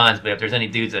 Nothing spawns, but if there's any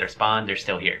dudes that are spawned, they're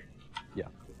still here. Yeah.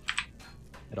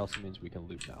 It also means we can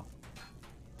loot now.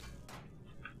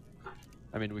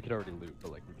 I mean, we could already loot,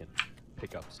 but like we can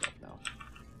pick up stuff now.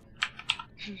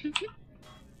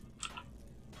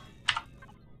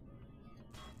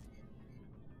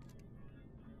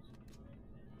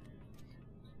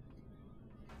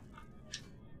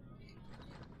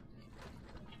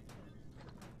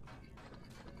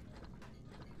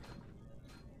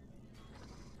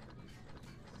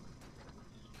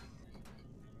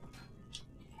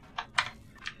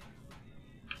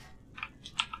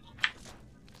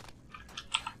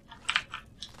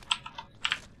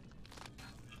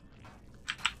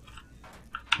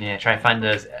 Yeah, try to find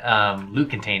those loot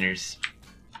containers.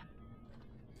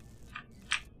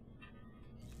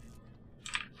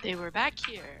 They were back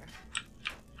here.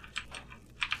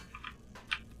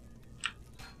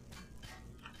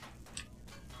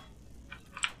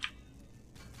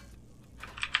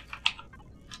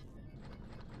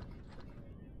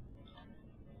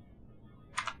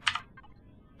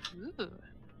 Ooh.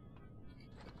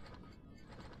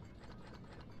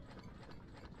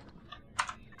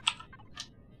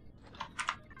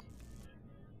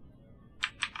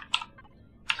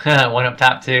 One up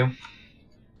top too.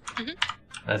 Mhm.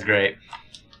 That's great.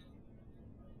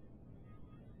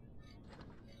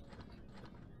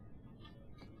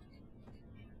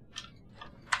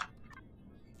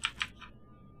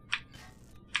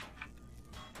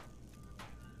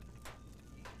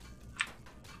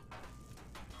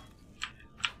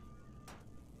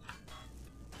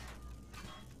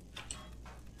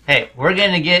 Hey, we're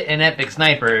gonna get an epic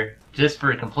sniper just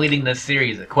for completing this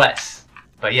series of quests.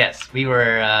 But yes, we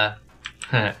were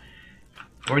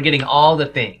we're getting all the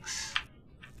things.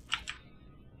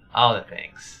 All the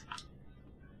things.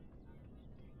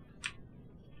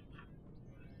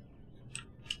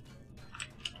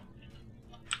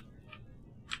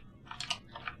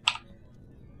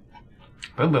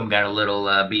 Boom Boom got a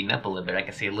little beaten up a little bit. I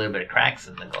can see a little bit of cracks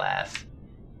in the glass.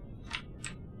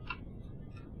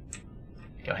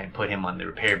 Go ahead and put him on the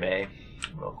repair bay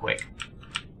real quick.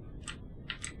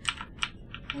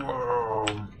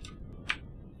 Whoa.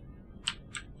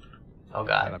 Oh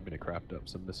god. I'm gonna craft up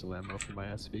some missile ammo for my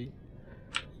SV.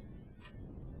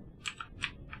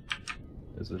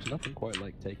 Because there's nothing quite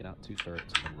like taking out 2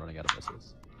 turrets and then running out of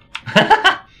missiles.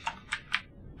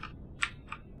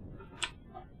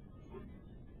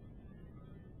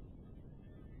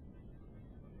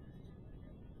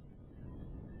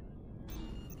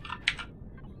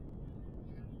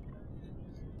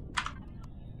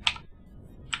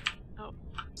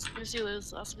 As soon as you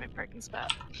lose, lost my parking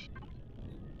spot.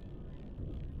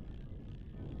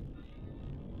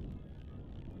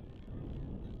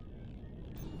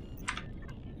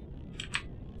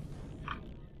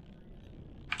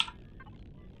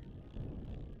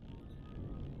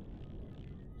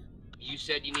 You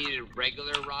said you needed a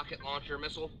regular rocket launcher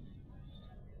missile?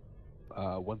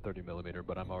 130mm,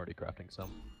 but I'm already crafting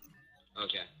some.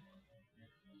 Okay.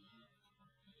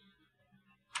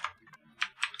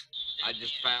 I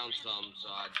just found some, so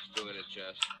I just threw it in a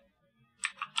chest.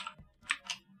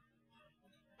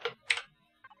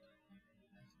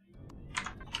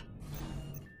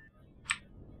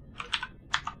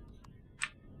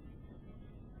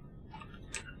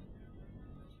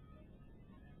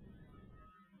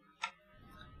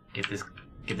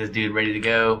 Get this dude ready to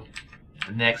go.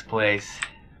 The next place.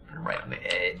 Right on the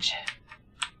edge.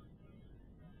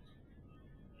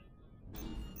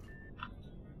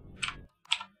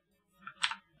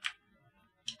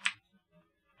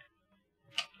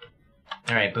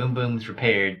 Alright, Boom Boom's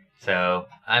repaired, so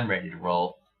I'm ready to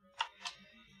roll.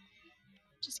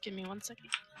 Just give me 1 second.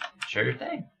 Sure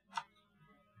thing.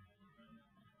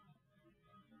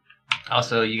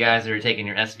 Also, you guys are taking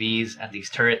your SVs at these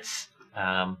turrets.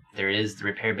 There is the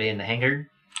repair bay in the hangar,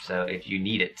 so if you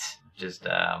need it, just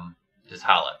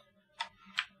holla.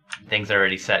 Things are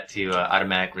already set to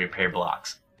automatically repair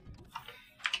blocks.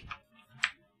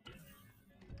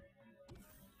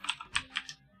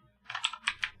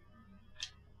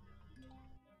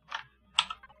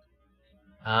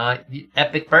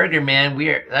 Epic Burger, man.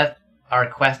 That's our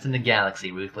quest in the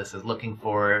galaxy. Ruthless is looking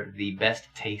for the best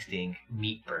tasting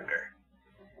meat burger.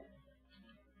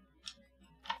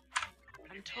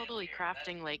 I'm totally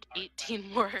crafting like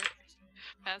 18 more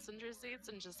passenger seats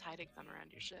and just hiding them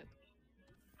around your ship.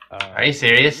 Are you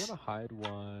serious? You want to hide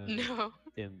one No.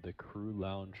 in the crew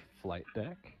lounge flight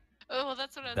deck? Oh, well,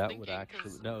 that's what I was That thinking. would actually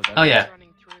 'cause no. I That's, Oh, yeah. was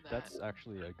running through that. That's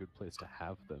actually a good place to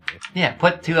have them. If Yeah,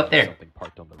 put 2 up there. Something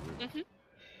parked on the roof. Mhm.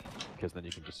 Because then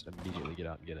you can just immediately get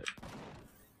out and get it.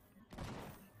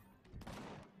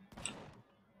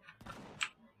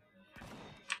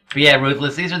 But yeah,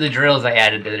 Ruthless, these are the drills I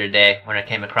added the other day when I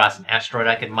came across an asteroid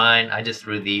I could mine. I just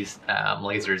threw these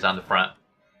lasers on the front.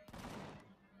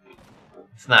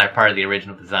 It's not a part of the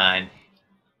original design.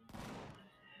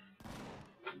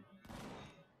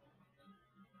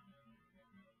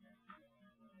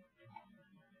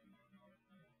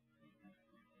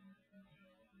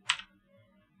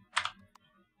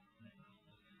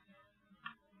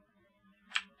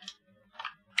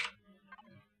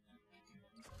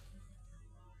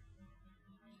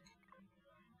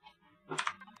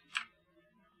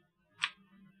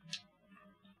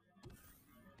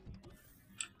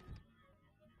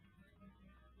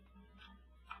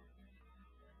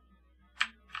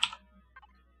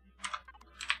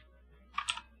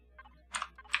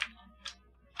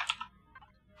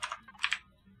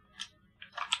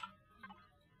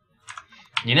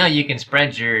 You know you can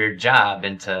spread your job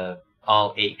into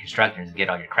all 8 constructors and get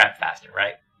all your crap faster,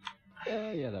 right?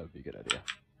 Yeah, that would be a good idea.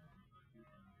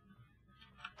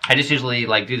 I just usually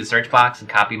like do the search box and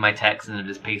copy my text and then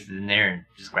just paste it in there and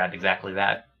just grab exactly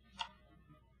that.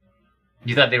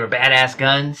 You thought they were badass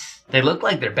guns? They look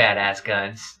like they're badass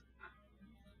guns.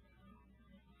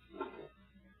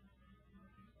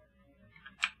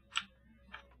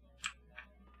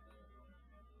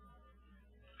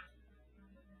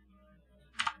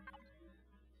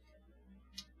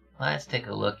 Let's take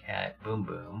a look at Boom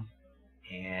Boom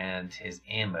and his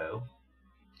ammo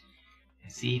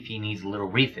and see if he needs a little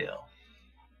refill.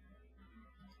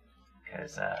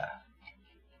 Because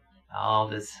all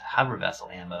this hover vessel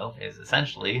ammo is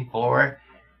essentially for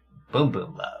Boom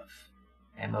Boom Love.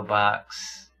 Ammo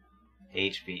box,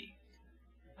 HV.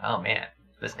 Oh man,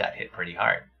 this got hit pretty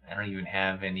hard. I don't even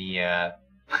have any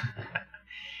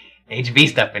HV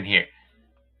stuff in here.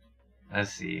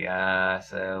 Let's see,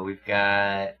 so we've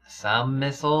got some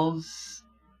missiles.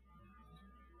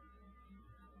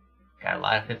 Got a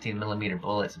lot of 15mm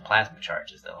bullets and plasma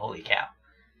charges though, holy cow.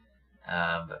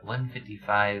 But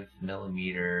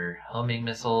 155mm homing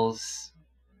missiles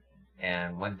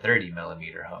and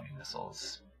 130mm homing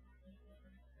missiles.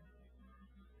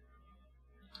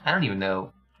 I don't even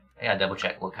know, I gotta double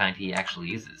check what kind he actually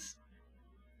uses.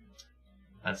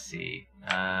 Let's see,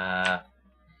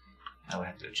 I would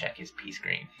have to go check his P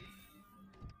screen.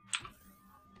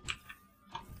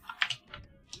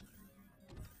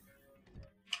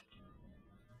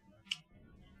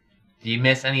 Do you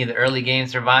miss any of the early game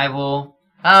survival?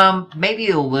 Maybe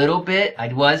a little bit. I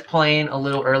was playing a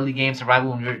little early game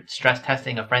survival when we were stress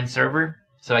testing a friend's server.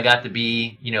 So I got to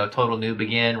be, you know, a total noob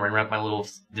again, running around with my little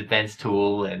defense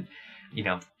tool and, you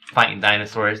know, fighting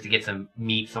dinosaurs to get some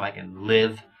meat so I can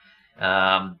live.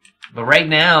 But right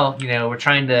now, you know, we're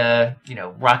trying to, you know,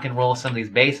 rock and roll some of these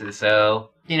bases. So,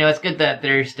 you know, it's good that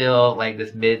there's still like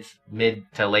this mid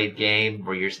to late game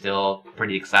where you're still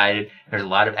pretty excited. There's a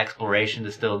lot of exploration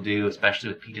to still do, especially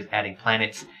with Peaches adding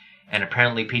planets. And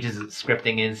apparently Peaches is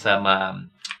scripting in some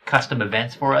custom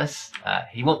events for us.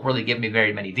 He won't really give me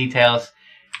very many details,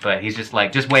 but he's just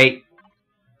like, just wait.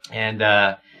 And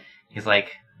he's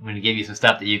like, I'm going to give you some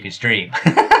stuff that you can stream.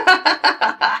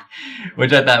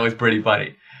 Which I thought was pretty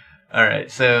funny.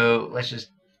 Alright, so let's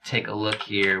just take a look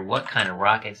here. What kind of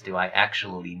rockets do I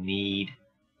actually need?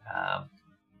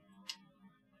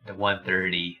 The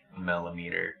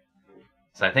 130mm.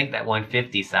 So I think that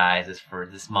 150 size is for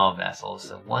the small vessels.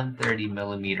 So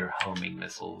 130mm homing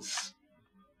missiles.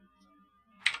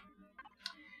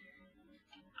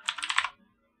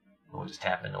 We'll just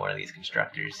tap into one of these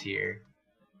constructors here.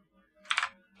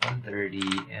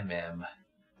 130mm.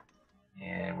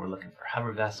 And we're looking for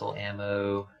hover vessel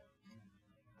ammo.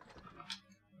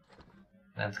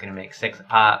 That's going to make 6 a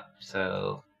pop.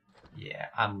 So, yeah,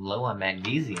 I'm low on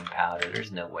magnesium powder.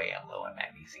 There's no way I'm low on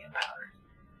magnesium powder.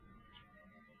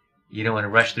 You don't want to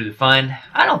rush through the fun.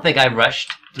 I don't think I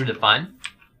rushed through the fun.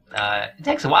 It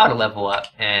takes a while to level up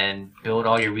and build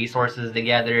all your resources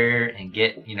together and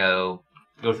get, you know,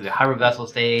 go through the hover vessel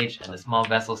stage and the small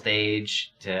vessel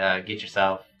stage to get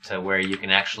yourself to where you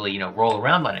can actually, you know, roll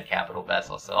around on a capital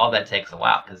vessel. So all that takes a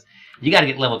while because you got to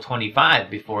get level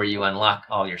 25 before you unlock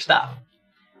all your stuff.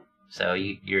 So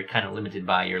you're kind of limited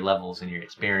by your levels and your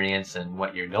experience and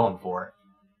what you're going for.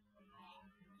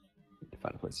 Need to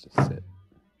find a place to sit.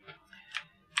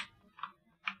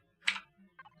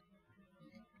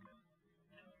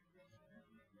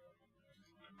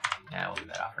 Yeah, we'll leave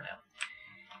that off for now.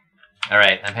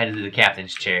 Alright, I'm headed to the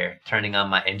captain's chair, turning on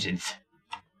my engines.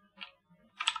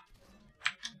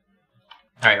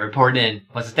 Alright, report in.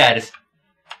 What's the status?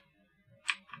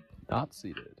 Not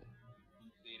seated.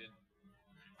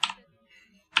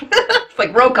 It's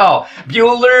like roll call.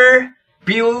 Bueller!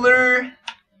 Bueller!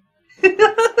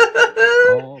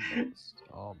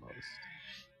 Almost.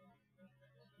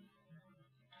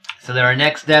 So our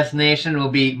next destination will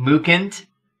be Mukent.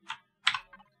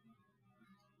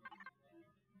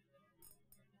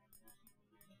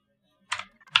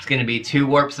 It's going to be 2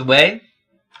 warps away.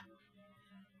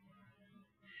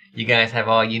 You guys have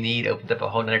all you need, opened up a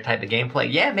whole other type of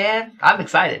gameplay. Yeah, man, I'm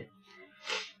excited.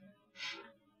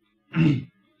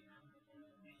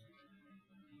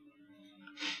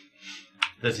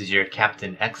 This is your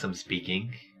Captain Exum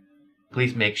speaking.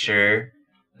 Please make sure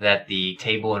that the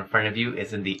table in front of you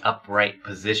is in the upright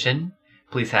position.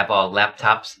 Please have all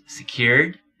laptops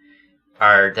secured.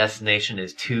 Our destination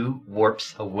is 2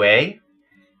 warps away.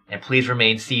 And please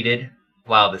remain seated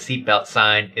while the seatbelt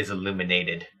sign is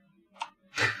illuminated.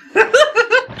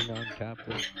 Hang on,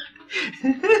 Captain.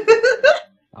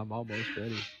 I'm almost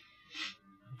ready.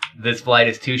 this flight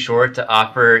is too short to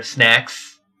offer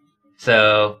snacks,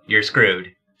 so you're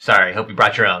screwed. Sorry, hope you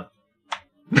brought your own.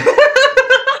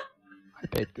 I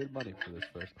paid good money for this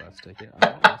first class ticket. I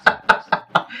want my snacks.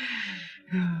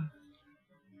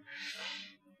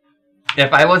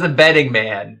 If I was a betting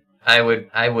man, I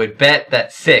would bet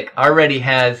that Sick already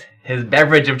has his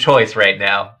beverage of choice right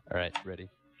now. All right, ready.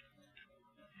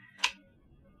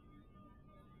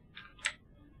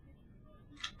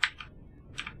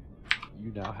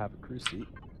 You now have a crew seat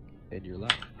in your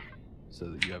lounge, so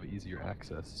that you have easier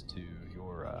access to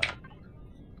your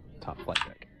top flight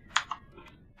deck.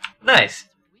 Nice.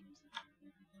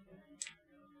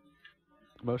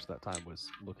 Most of that time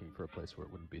was looking for a place where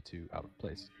it wouldn't be too out of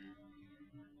place.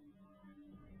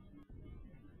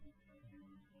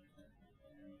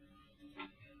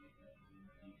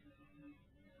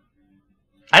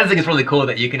 I just think it's really cool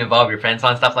that you can involve your friends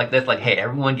on stuff like this. Like, hey,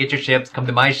 everyone get your ships, come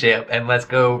to my ship, and let's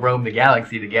go roam the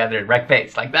galaxy together and wreck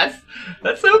base. Like, that's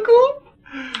so cool.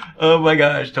 Oh my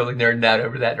gosh, totally nerding out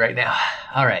over that right now.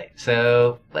 All right,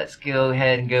 so let's go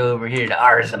ahead and go over here to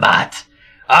Arzamat.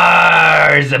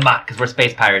 Arzamat, because we're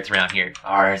space pirates around here.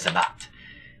 Arzamat.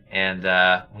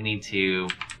 And we need to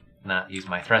not use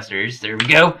my thrusters. There we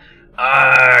go.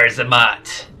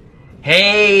 Arzamat.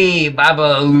 Hey,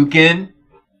 Baba Lucan.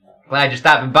 Glad you're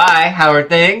stopping by. How are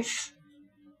things?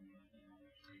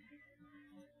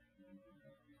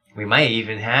 We might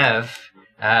even have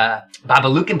Baba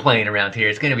Lucan playing around here.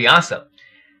 It's going to be awesome.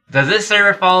 Does this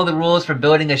server follow the rules for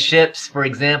building a ships? For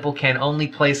example, can only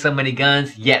place so many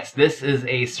guns? Yes, this is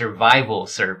a survival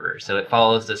server. So it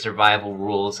follows the survival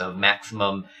rules of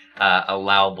maximum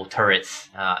allowable turrets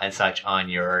and such on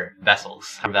your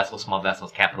vessels. Vessels, small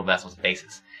vessels, capital vessels,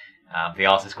 bases. They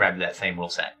all subscribe to that same rule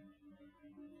set.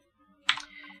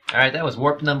 Alright, that was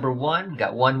warp number 1. We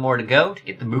got one more to go to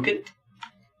get the Mookin.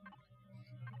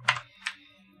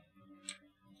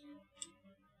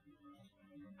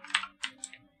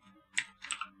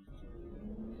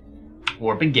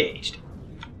 Warp engaged.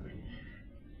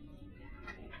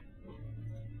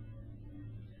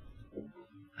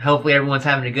 Hopefully everyone's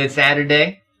having a good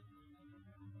Saturday.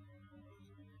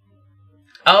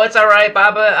 Oh, it's alright,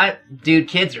 Baba. Dude,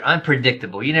 kids are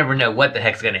unpredictable. You never know what the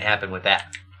heck's going to happen with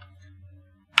that.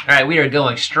 Alright, we are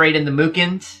going straight into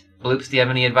Mookins. Bloops, do you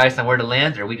have any advice on where to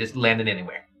land, or are we just landing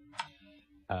anywhere?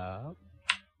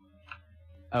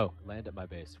 Oh, land at my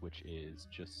base, which is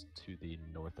just to the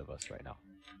north of us right now.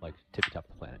 Like, tippy-top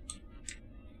of the planet.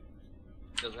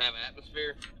 Does it have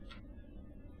atmosphere?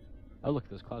 Oh, look,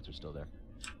 those clouds are still there.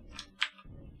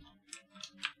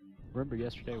 Remember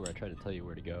yesterday where I tried to tell you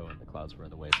where to go and the clouds were in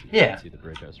the way so you Yeah. couldn't see the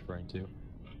bridge I was referring to?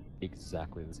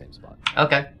 Exactly the same spot.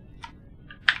 Okay.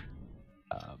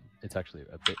 It's actually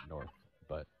a bit north,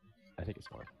 but I think it's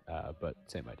north. But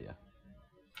same idea.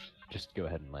 Just go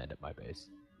ahead and land at my base.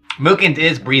 Mookins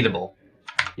is breathable.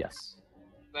 Yes.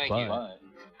 Thank But you.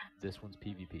 this one's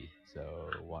PvP, so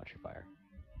watch your fire.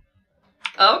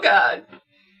 Oh god.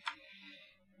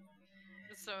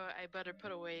 So I better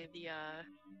put away the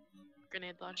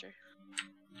grenade launcher.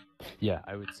 Yeah,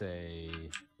 I would say